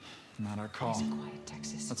 Not our call. Nice and quiet,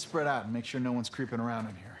 Texas. Let's spread out and make sure no one's creeping around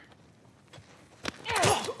in here.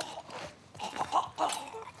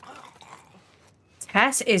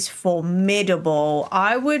 Tess is formidable.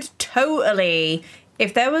 I would totally,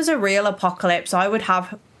 if there was a real apocalypse, I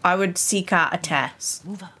would seek out a Tess.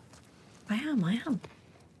 Move up. I am.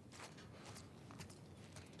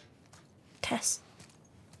 Tess.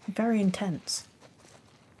 Very intense.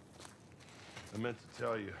 I meant to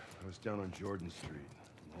tell you, I was down on Jordan Street.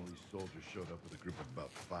 And all these soldiers showed up with a group of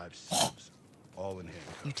about 5 Sims, all in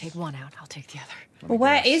handcuffs. You take one out, I'll take the other. Well,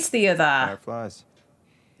 where is the other? Fireflies.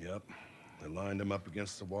 Yep. They lined them up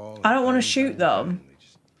against the wall. I don't want to shoot them. They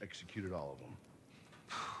just executed all of them.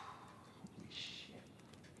 Holy shit.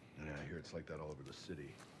 Yeah, I hear it's like that all over the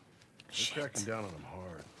city. They're cracking down on them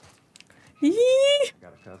hard. Yee!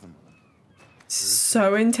 Got a cousin with him.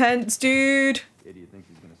 So intense, dude. Idiot thinks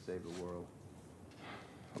he's gonna save the world.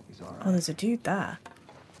 Hope he's alright. Oh, there's a dude there.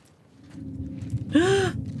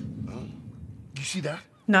 You see that?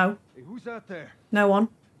 No. Hey, who's out there? No one.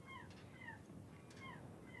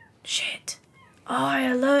 Shit. Oh, I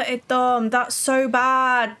alerted them. That's so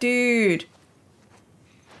bad, dude.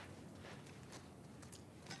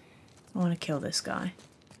 I want to kill this guy.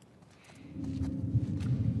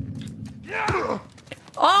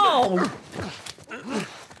 Oh!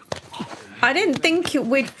 I didn't think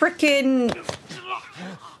we'd frickin'...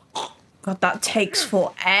 God, that takes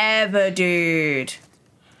forever, dude.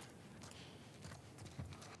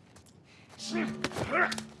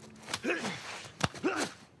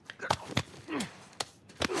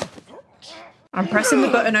 I'm pressing the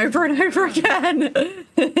button over and over again.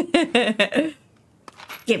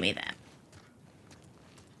 Give me that.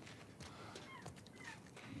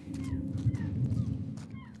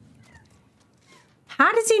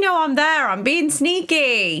 How does he know I'm there? I'm being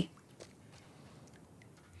sneaky.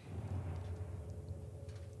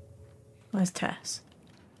 Where's Tess?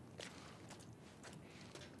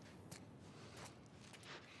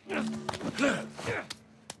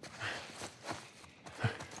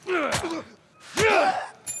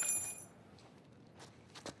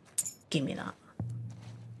 Give me that.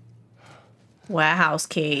 Warehouse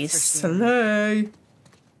keys. Slay.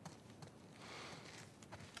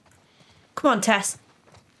 Come on, Tess.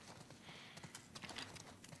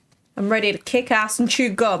 I'm ready to kick ass and chew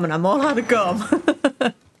gum, and I'm all out of gum.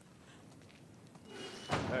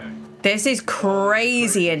 This is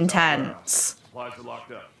crazy intense. Supplies are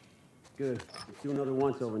locked up. Good. Let's do another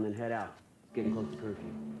once over and then head out. It's getting close to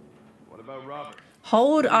curfew. What about Robert?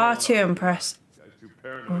 Hold R2 and press. Guy's too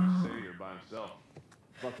paranoid to stay here by himself.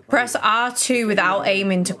 Press R2 without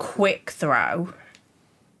aiming to quick throw.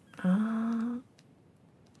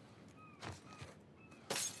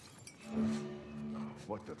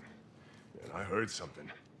 What the? Man, I heard something.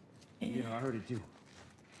 Yeah, I heard it too.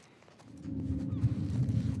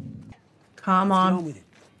 Come on. With it.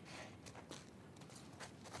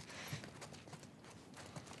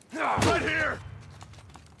 Right here!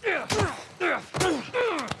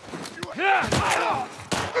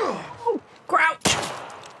 Crouch!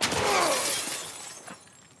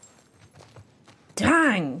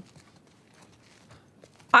 Dang.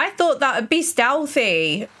 I thought that would be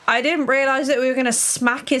stealthy. I didn't realize that we were going to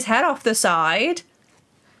smack his head off the side.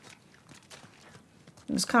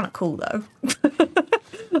 It was kind of cool though.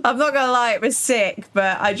 I'm not going to lie, it was sick,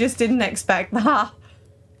 but I just didn't expect that.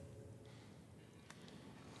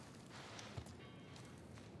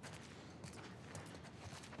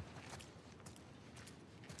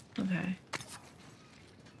 Okay.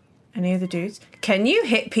 Any other dudes? Can you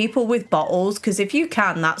hit people with bottles? Because if you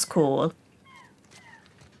can, that's cool.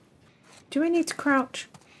 Do I need to crouch?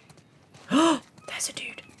 Oh, there's a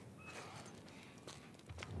dude.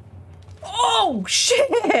 Oh,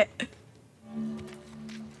 shit!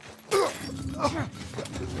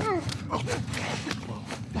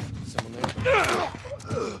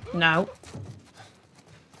 No.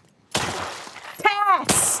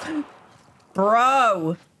 Tess!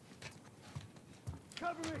 Bro!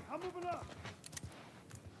 Cover me! I'm moving up!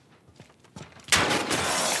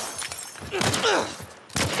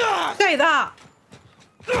 Say that!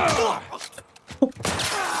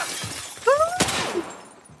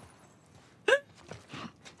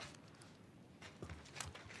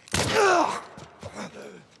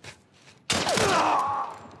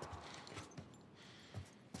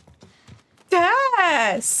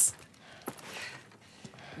 Yes.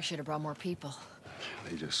 We should have brought more people.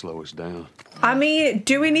 They just slow us down. I mean,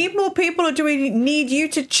 do we need more people or do we need you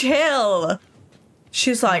to chill?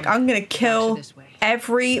 She's like, I'm gonna kill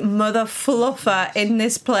every mother fluffer in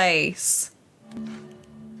this place.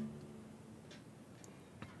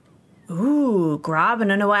 Ooh, grab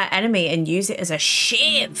an unaware enemy and use it as a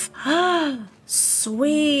shiv.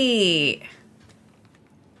 Sweet.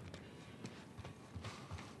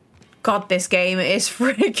 God, this game is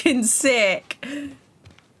freaking sick.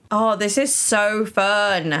 Oh, this is so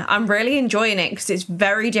fun. I'm really enjoying it because it's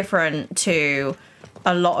very different to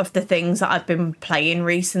a lot of the things that I've been playing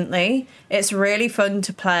recently. It's really fun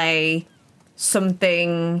to play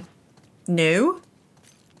something new.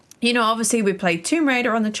 You know, obviously we played Tomb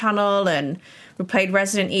Raider on the channel and we played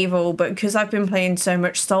Resident Evil, but because I've been playing so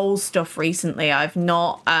much Souls stuff recently, I've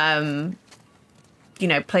not, you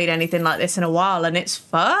know, played anything like this in a while, and it's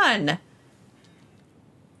fun.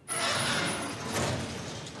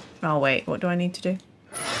 Oh, wait, what do I need to do?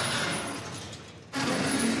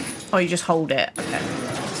 Oh, you just hold it. Okay.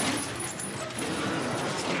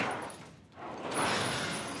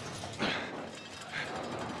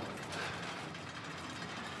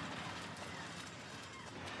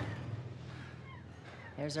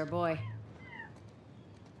 There's our boy.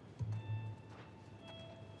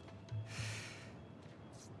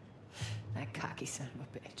 That cocky son of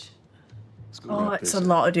a bitch. Oh, it's a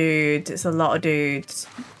lot of dudes. It's a lot of dudes.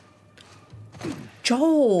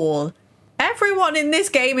 Joel. Everyone in this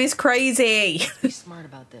game is crazy. Be smart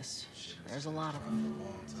about this. There's a lot of them.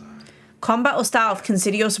 Combat or stealth,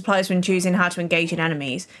 consider your supplies when choosing how to engage in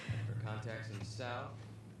enemies. For contacts in the south?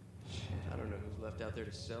 Shit, I don't know who's left out there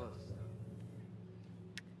to sell us.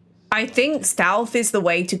 I think stealth is the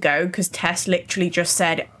way to go because Tess literally just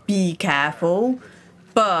said, be careful.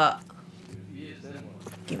 But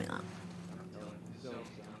give me that.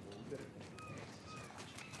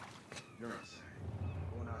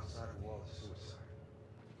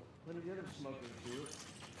 Plenty of other smokers do it.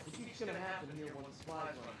 What do you think's gonna happen here once the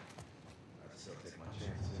supplies run? I'd still take my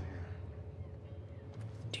chances in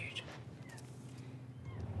here. Dude.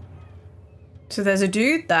 So there's a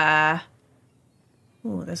dude there.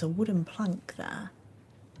 Oh, there's a wooden plank there.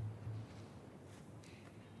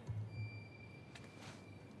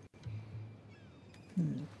 Oh,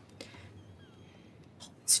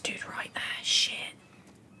 there's a dude right there. Shit.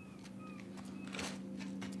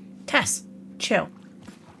 Tess, chill.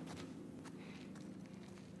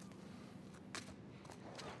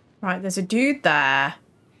 Right, there's a dude there.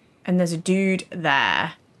 And there's a dude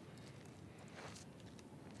there.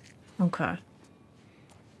 Okay.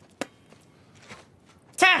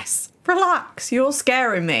 Tess, relax. You're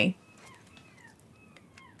scaring me.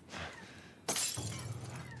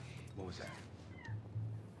 What was that?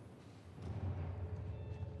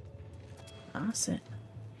 That's it.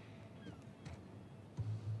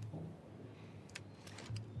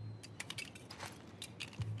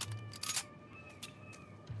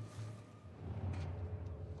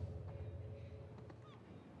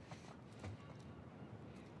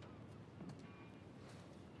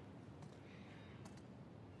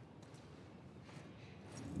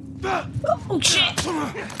 Oh shit!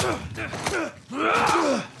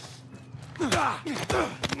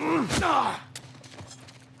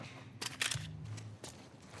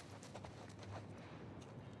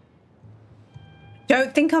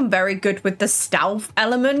 Don't think I'm very good with the stealth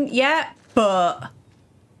element yet, but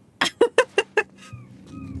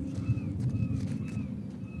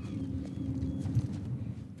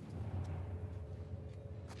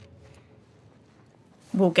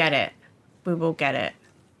we'll get it. We will get it.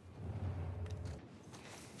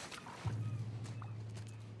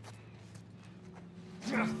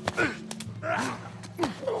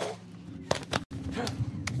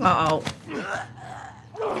 Uh-oh.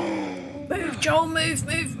 Move, Joel, move.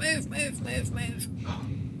 Hey,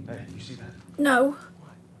 you see that? No.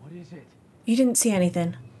 What is it? You didn't see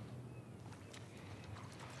anything.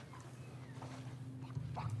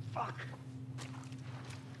 Fuck.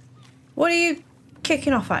 What are you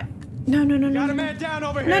kicking off at? No. Got a man down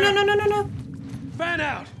over here. No. Fan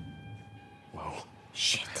out. Whoa.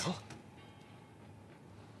 Shit.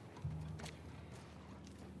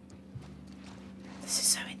 This is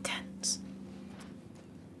so intense.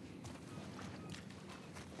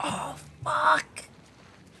 Oh, fuck.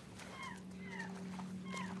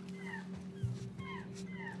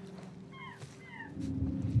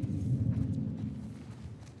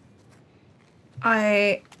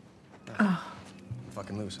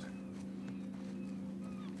 Fucking lose it.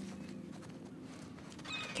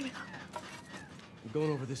 We're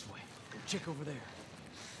going over this way. Check over there.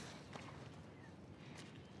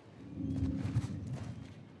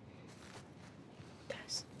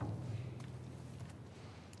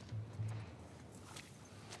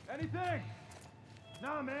 Anything?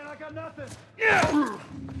 Nah, man, I got nothing.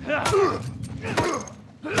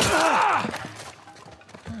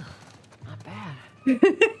 Not bad.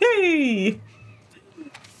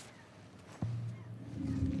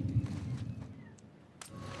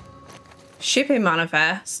 Shipping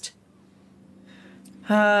manifest.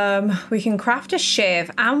 We can craft a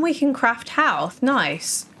shiv and we can craft health.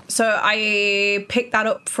 Nice. So I picked that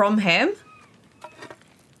up from him.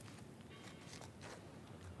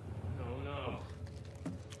 Oh no.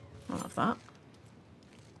 I'll have that.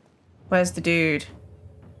 Where's the dude?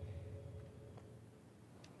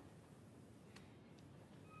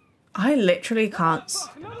 I literally can't.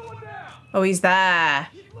 Oh, he's there.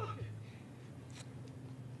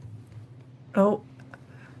 Oh,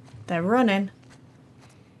 they're running.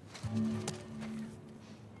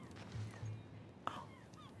 Oh,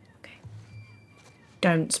 okay.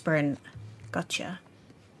 Don't sprint. Gotcha.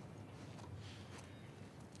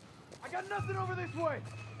 I got nothing over this way.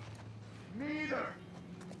 Me either.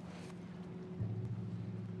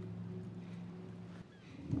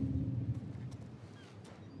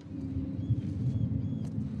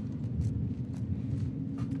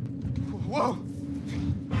 Whoa!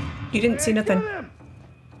 You didn't see nothing.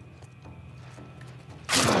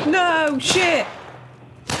 No, shit!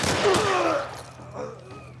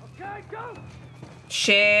 Okay, go.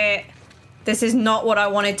 Shit. This is not what I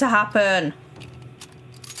wanted to happen.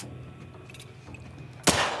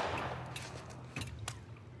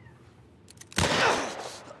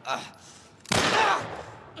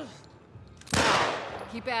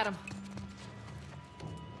 Keep at him.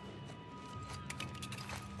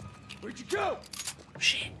 Where'd you go?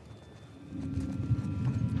 Shit.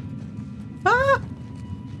 Ah!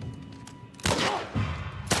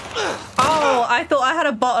 Oh, I thought I had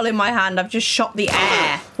a bottle in my hand. I've just shot the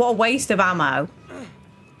air. What a waste of ammo.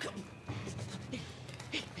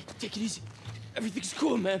 Take it easy. Everything's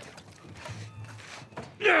cool, man.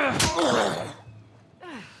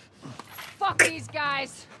 Fuck these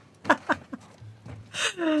guys.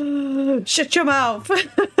 Shut your mouth.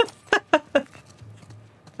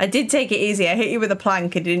 I did take it easy. I hit you with a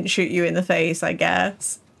plank and didn't shoot you in the face, I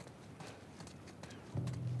guess.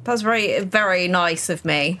 That's very, very nice of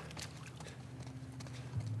me.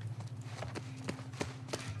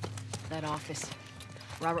 That office.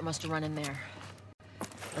 Robert must have run in there.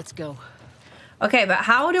 Let's go. Okay, but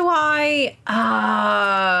how do I...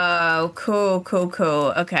 Oh, cool, cool,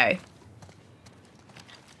 cool. Okay.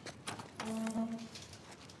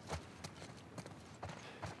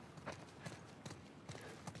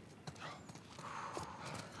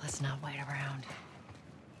 Let's not wait around.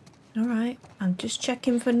 All right. I'm just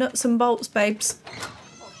checking for nuts and bolts, babes.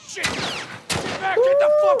 Oh, shit! Get back! Get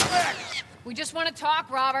the fuck back! We just want to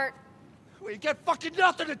talk, Robert. We got fucking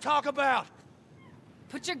nothing to talk about.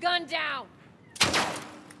 Put your gun down.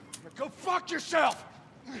 Go fuck yourself.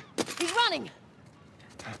 He's running.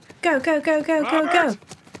 Go, go, go, go, go, go. Robert!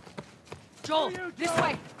 Joel, this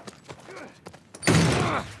way.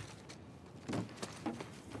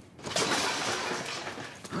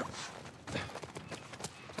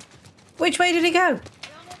 Which way did he go?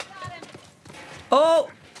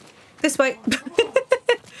 Oh, this way.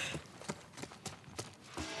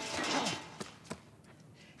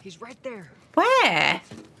 He's right there. Where?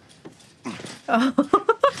 Oh.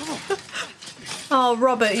 Oh,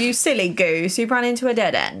 Robert, you silly goose. You ran into a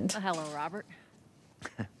dead end. Oh, hello, Robert.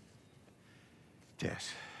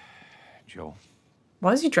 Yes. Joel.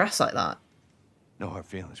 Why is he dressed like that? No hard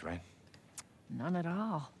feelings, right? None at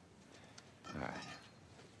all. All right.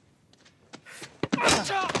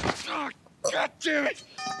 God damn it!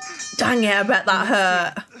 Dang it, I bet that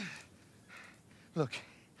hurt. Look,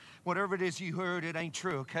 whatever it is you heard, it ain't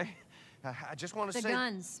true, okay? I just want to say... The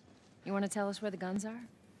guns. You want to tell us where the guns are?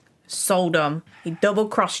 Sold him. He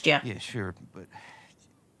double-crossed you. Yeah, sure, but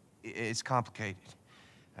it's complicated.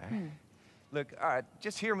 All right? Look, all right,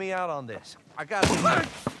 just hear me out on this. I got...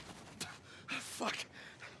 Fuck.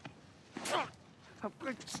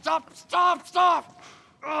 Stop, stop, stop!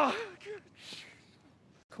 Oh.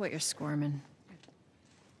 Quit your squirming.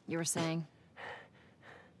 You were saying?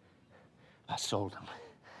 I sold him.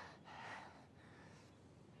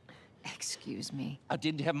 Excuse me. I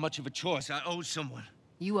didn't have much of a choice. I owed someone.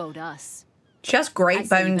 You owed us. She has great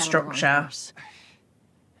bone structure.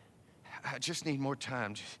 I just need more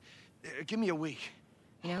time. Just, give me a week.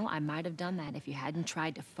 You know, I might have done that if you hadn't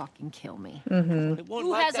tried to fucking kill me. Mm-hmm.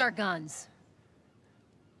 Who has our guns?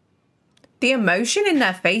 The emotion in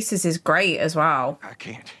their faces is great as well. I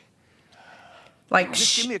can't. Like,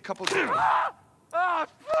 just give me a couple.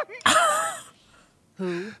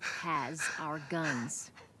 Who has our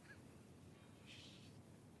guns?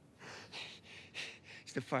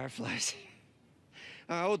 It's the Fireflies.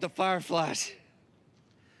 I owed the Fireflies.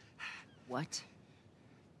 What?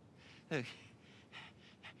 Look,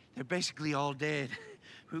 they're basically all dead.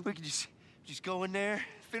 We could just go in there,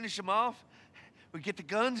 finish them off. We get the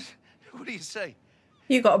guns. What do you say?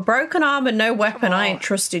 You got a broken arm and no weapon. I ain't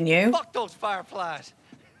trusting you. Fuck those Fireflies.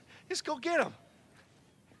 Let's go get them.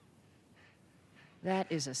 That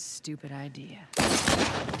is a stupid idea.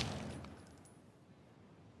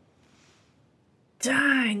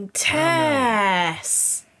 Dang,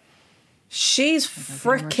 Tess. She's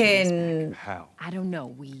freaking... How? I don't know.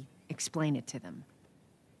 We explain it to them.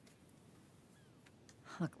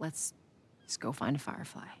 Look, let's go find a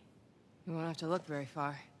Firefly. You won't have to look very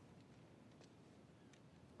far.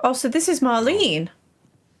 Oh, so this is Marlene.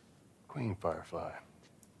 Queen Firefly.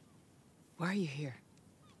 Why are you here?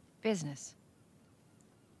 Business.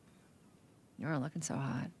 You're looking so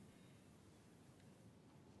hot.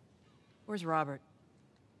 Where's Robert?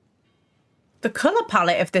 The colour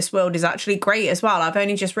palette of this world is actually great as well. I've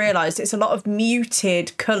only just realised it's a lot of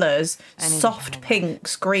muted colours, soft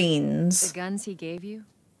pinks, greens. The guns he gave you,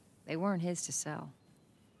 they weren't his to sell.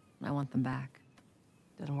 I want them back.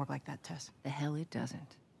 Doesn't work like that, Tess. The hell it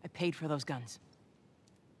doesn't. I paid for those guns.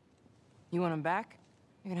 You want them back?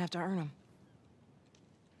 You're gonna have to earn them.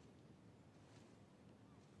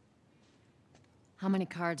 How many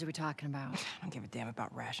cards are we talking about? I don't give a damn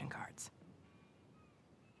about ration cards.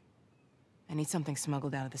 I need something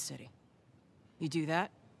smuggled out of the city. You do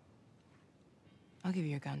that, I'll give you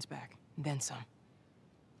your guns back, and then some.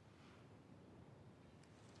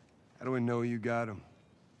 How do we know you got them?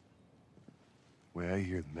 Well, I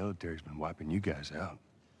hear the military's been wiping you guys out.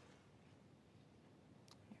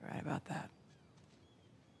 You're right about that.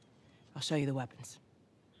 I'll show you the weapons.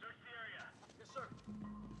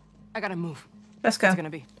 I gotta move. Let's go. What's it gonna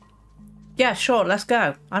be? Yeah, sure, let's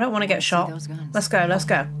go. I don't want to get shot. Let's go, let's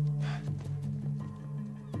go.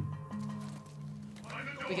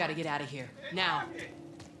 We gotta get out of here. Now.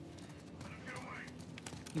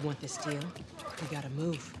 You want this deal? We gotta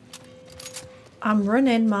move. I'm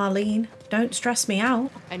running, Marlene. Don't stress me out.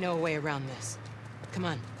 I know a way around this. Come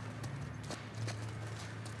on.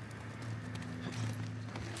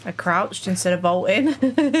 I crouched instead of vaulting.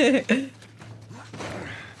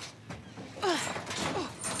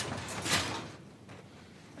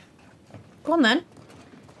 Go on then.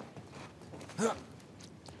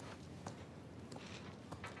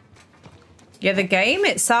 Yeah, the game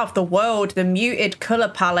itself, the world, the muted colour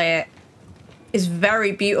palette is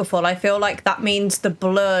very beautiful. I feel like that means the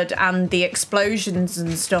blood and the explosions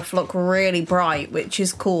and stuff look really bright, which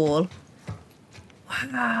is cool.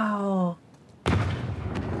 Wow.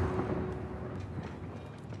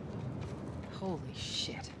 Holy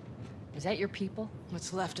shit. Is that your people?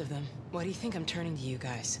 What's left of them? Why do you think I'm turning to you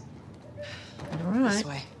guys? All right. This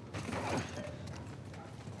way.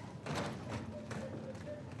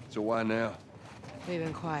 So why now? They've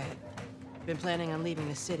been quiet. Been planning on leaving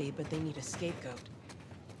the city, but they need a scapegoat.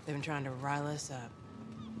 They've been trying to rile us up.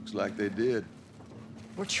 Looks like they did.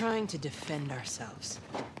 We're trying to defend ourselves.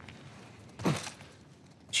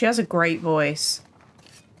 She has a great voice.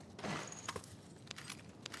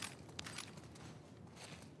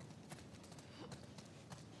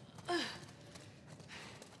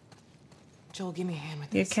 Joel, give me a hand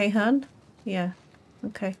with You this. okay, hun? Yeah.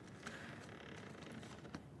 Okay.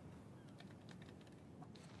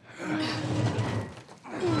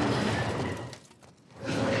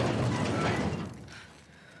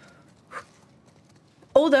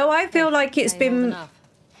 Although I feel like it's been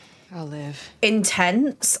I'll live.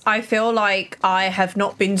 intense, I feel like I have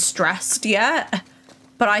not been stressed yet.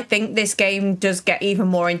 But I think this game does get even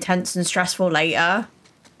more intense and stressful later.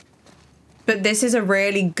 But this is a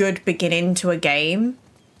really good beginning to a game.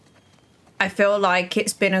 I feel like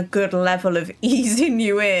it's been a good level of easing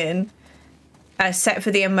you in. Except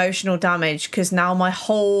for the emotional damage, because now my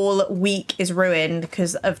whole week is ruined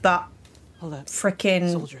because of that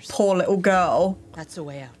freaking poor little girl. That's the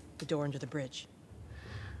way out. The door under the bridge.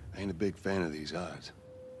 I ain't a big fan of these odds.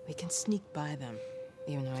 We can sneak by them,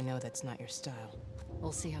 even though I know that's not your style.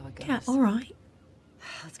 We'll see how it goes. Yeah, all right.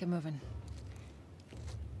 Let's get moving.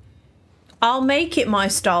 I'll make it my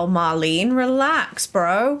style, Marlene. Relax,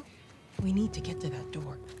 bro. We need to get to that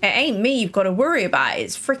door. It ain't me you've got to worry about.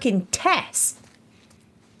 It's freaking Tess.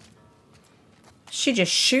 She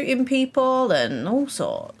just shooting people and all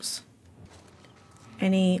sorts.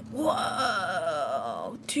 Any...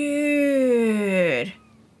 Whoa! Dude!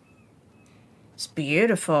 It's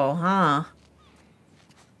beautiful, huh?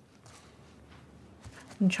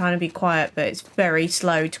 I'm trying to be quiet, but it's very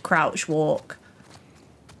slow to crouch walk.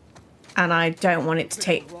 And I don't want it to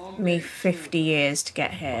take me 50 years to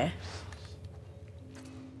get here.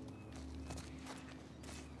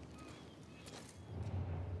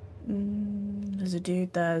 There's a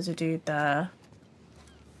dude there, there's a dude there.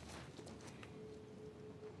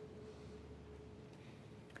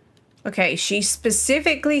 Okay, she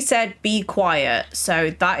specifically said be quiet, so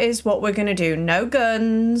that is what we're gonna do. No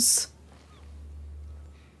guns.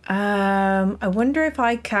 I wonder if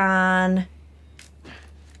I can...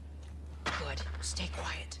 Good. Stay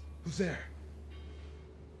quiet. Who's there?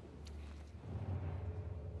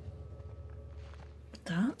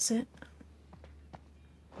 That's it.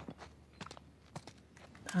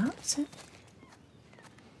 That's it.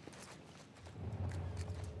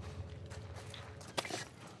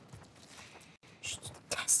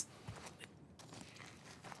 Yes.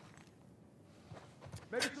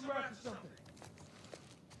 Maybe some rats or something.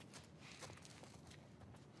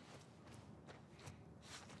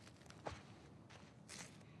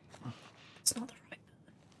 It's not the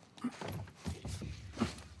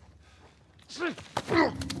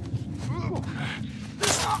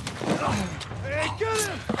Hey, get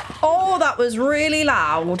him! Oh, that was really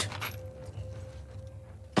loud.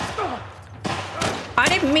 I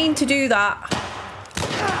didn't mean to do that.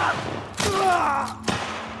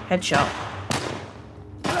 Headshot.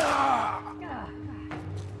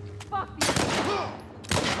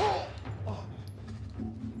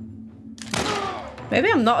 Maybe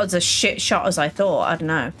I'm not as a shit shot as I thought. I don't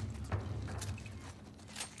know.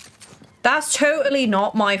 That's totally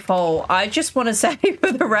not my fault. I just want to say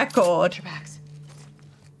for the record.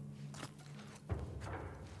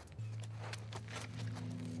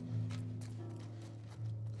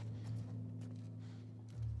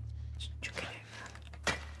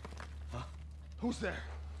 Who's there?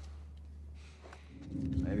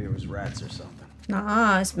 Maybe it was rats or something.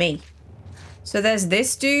 Nah, it's me. So there's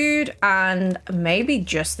this dude and maybe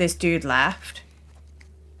just this dude left.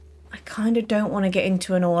 I kind of don't want to get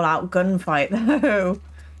into an all-out gunfight though.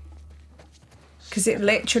 Because it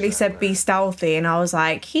literally said be stealthy and I was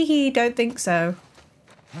like, hee hee, don't think so.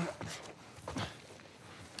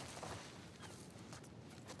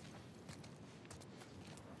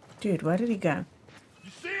 Dude, where did he go?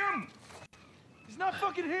 You see him? He's not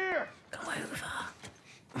fucking here. Go over.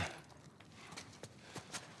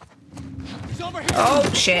 He's over here. Oh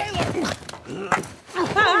shit.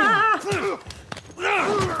 Ah!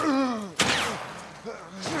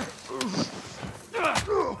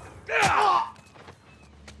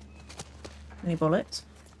 Any bullets?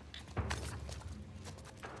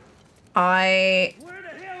 I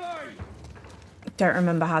don't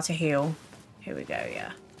remember how to heal. Here we go,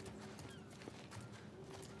 yeah.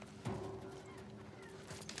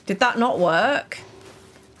 Did that not work?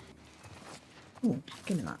 Ooh,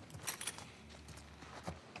 give me that.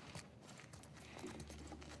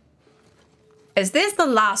 Is this the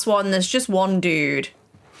last one? There's just one dude.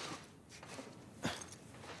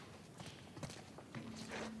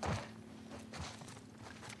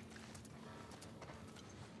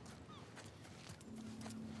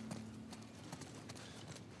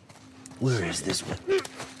 Where is this one?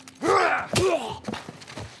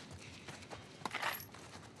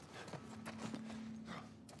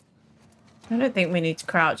 I don't think we need to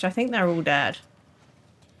crouch. I think they're all dead.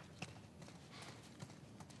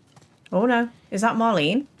 Oh no, is that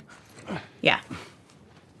Marlene? Yeah.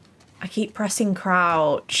 I keep pressing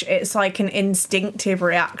crouch. It's like an instinctive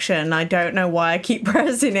reaction. I don't know why I keep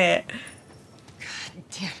pressing it. God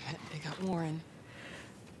damn it, they got Warren.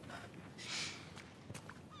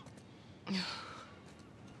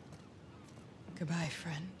 Goodbye,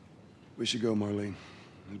 friend. We should go, Marlene.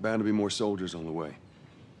 There's bound to be more soldiers on the way.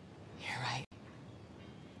 You're right.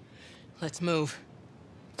 Let's move.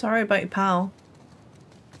 Sorry about your pal.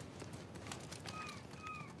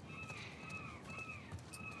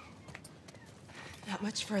 Not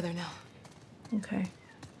much further now. Okay.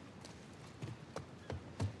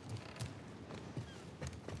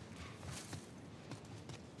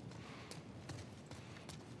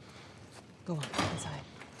 Go on, inside.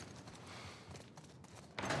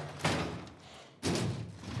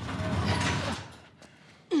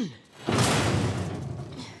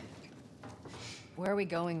 Where are we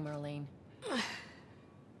going, Marlene?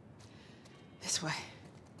 This way.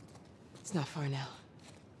 It's not far now.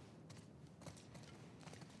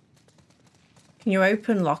 Can you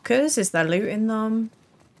open lockers? Is there loot in them?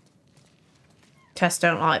 Tess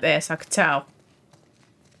don't like this, I could tell.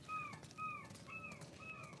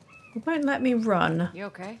 won't let me run. You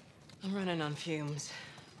okay? I'm running on fumes,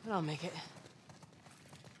 but I'll make it.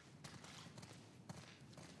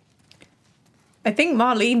 I think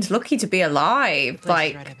Marlene's lucky to be alive.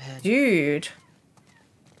 Like, dude.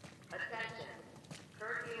 Attention.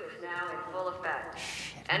 Curfew is now in full effect.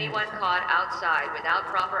 Anyone caught outside without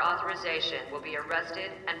proper authorization will be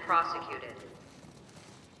arrested and prosecuted.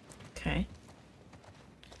 Okay.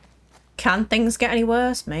 Can things get any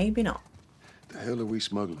worse? Maybe not. The hell are we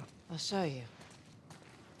smuggling? I'll show you.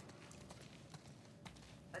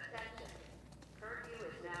 Attention. Curfew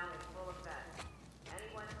is now in full effect.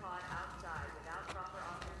 Anyone caught outside without proper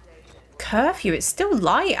authorization. Curfew, it's still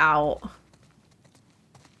light out.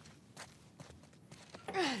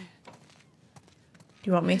 Do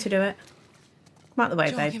you want me to do it? Come out the way,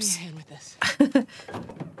 Joel, babes. give me a hand with this.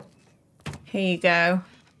 Here you go.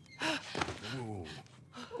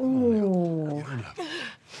 Ooh.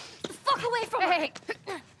 The fuck away from her! Hey.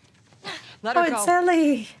 Let Oh, her go. it's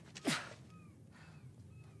Ellie.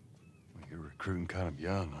 You're recruiting kind of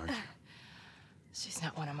young, aren't you? She's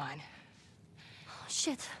not one of mine. Oh,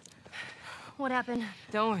 shit. What happened?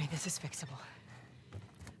 Don't worry, this is fixable.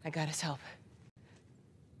 I got his help.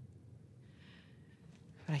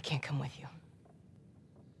 But I can't come with you.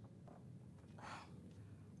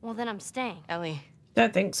 Well, then I'm staying. Ellie.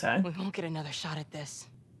 Don't think so. We won't get another shot at this.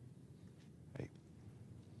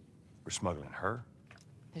 We're smuggling her?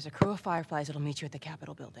 There's a crew of Fireflies that'll meet you at the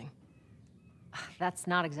Capitol building. That's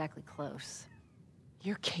not exactly close.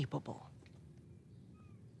 You're capable.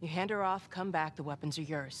 You hand her off, come back, the weapons are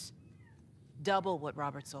yours. Double what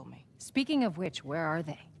Robert sold me. Speaking of which, where are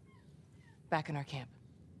they? Back in our camp.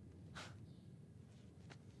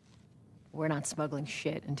 We're not smuggling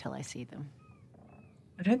shit until I see them.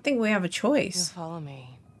 I don't think we have a You'll choice. follow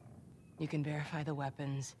me. You can verify the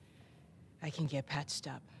weapons. I can get patched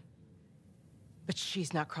up. But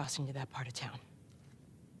she's not crossing to that part of town.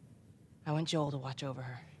 I want Joel to watch over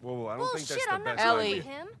her. Whoa, I don't Well, think that's shit, the I'm not best going idea. with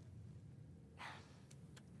him.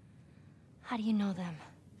 How do you know them?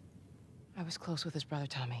 I was close with his brother,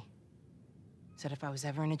 Tommy. Said if I was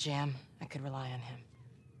ever in a jam, I could rely on him.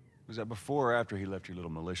 Was that before or after he left your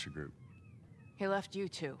little militia group? He left you,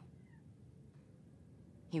 too.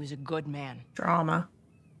 He was a good man. Drama.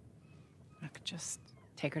 I could just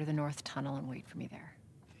take her to the North Tunnel and wait for me there.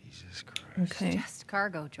 Jesus Christ. Okay. Just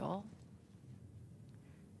cargo, Joel.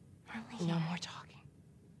 No more talking.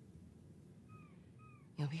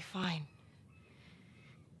 You'll be fine.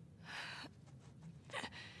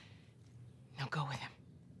 Now go with him.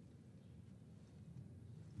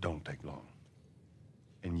 Don't take long.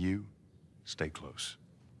 And you, stay close.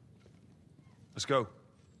 Let's go.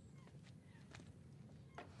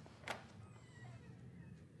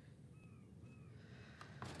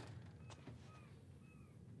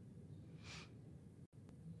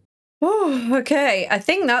 Oh, okay. I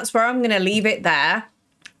think that's where I'm going to leave it there.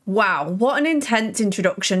 Wow, what an intense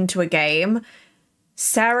introduction to a game.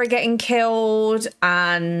 Sarah getting killed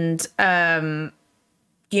and,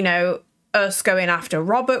 you know, us going after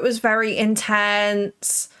Robert was very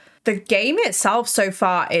intense. The game itself so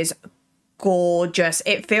far is gorgeous.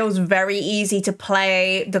 It feels very easy to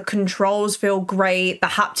play. The controls feel great. The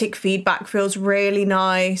haptic feedback feels really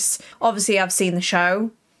nice. Obviously, I've seen the show,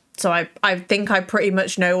 so I think I pretty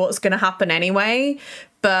much know what's going to happen anyway.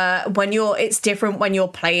 But when it's different when you're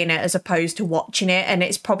playing it as opposed to watching it, and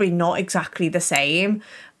it's probably not exactly the same.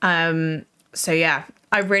 So yeah,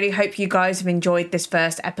 I really hope you guys have enjoyed this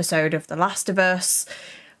first episode of The Last of Us.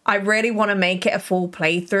 I really want to make it a full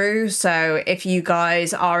playthrough, so if you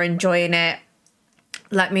guys are enjoying it,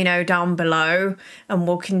 let me know down below and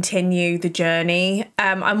we'll continue the journey.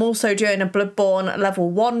 I'm also doing a Bloodborne level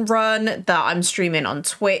 1 run that I'm streaming on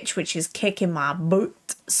Twitch, which is kicking my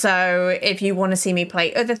butt. So if you want to see me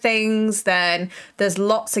play other things, then there's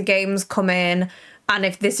lots of games coming. And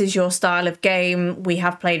if this is your style of game, we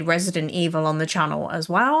have played Resident Evil on the channel as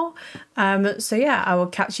well. So yeah, I will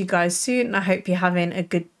catch you guys soon. I hope you're having a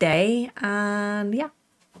good day. And yeah,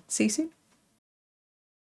 see you soon.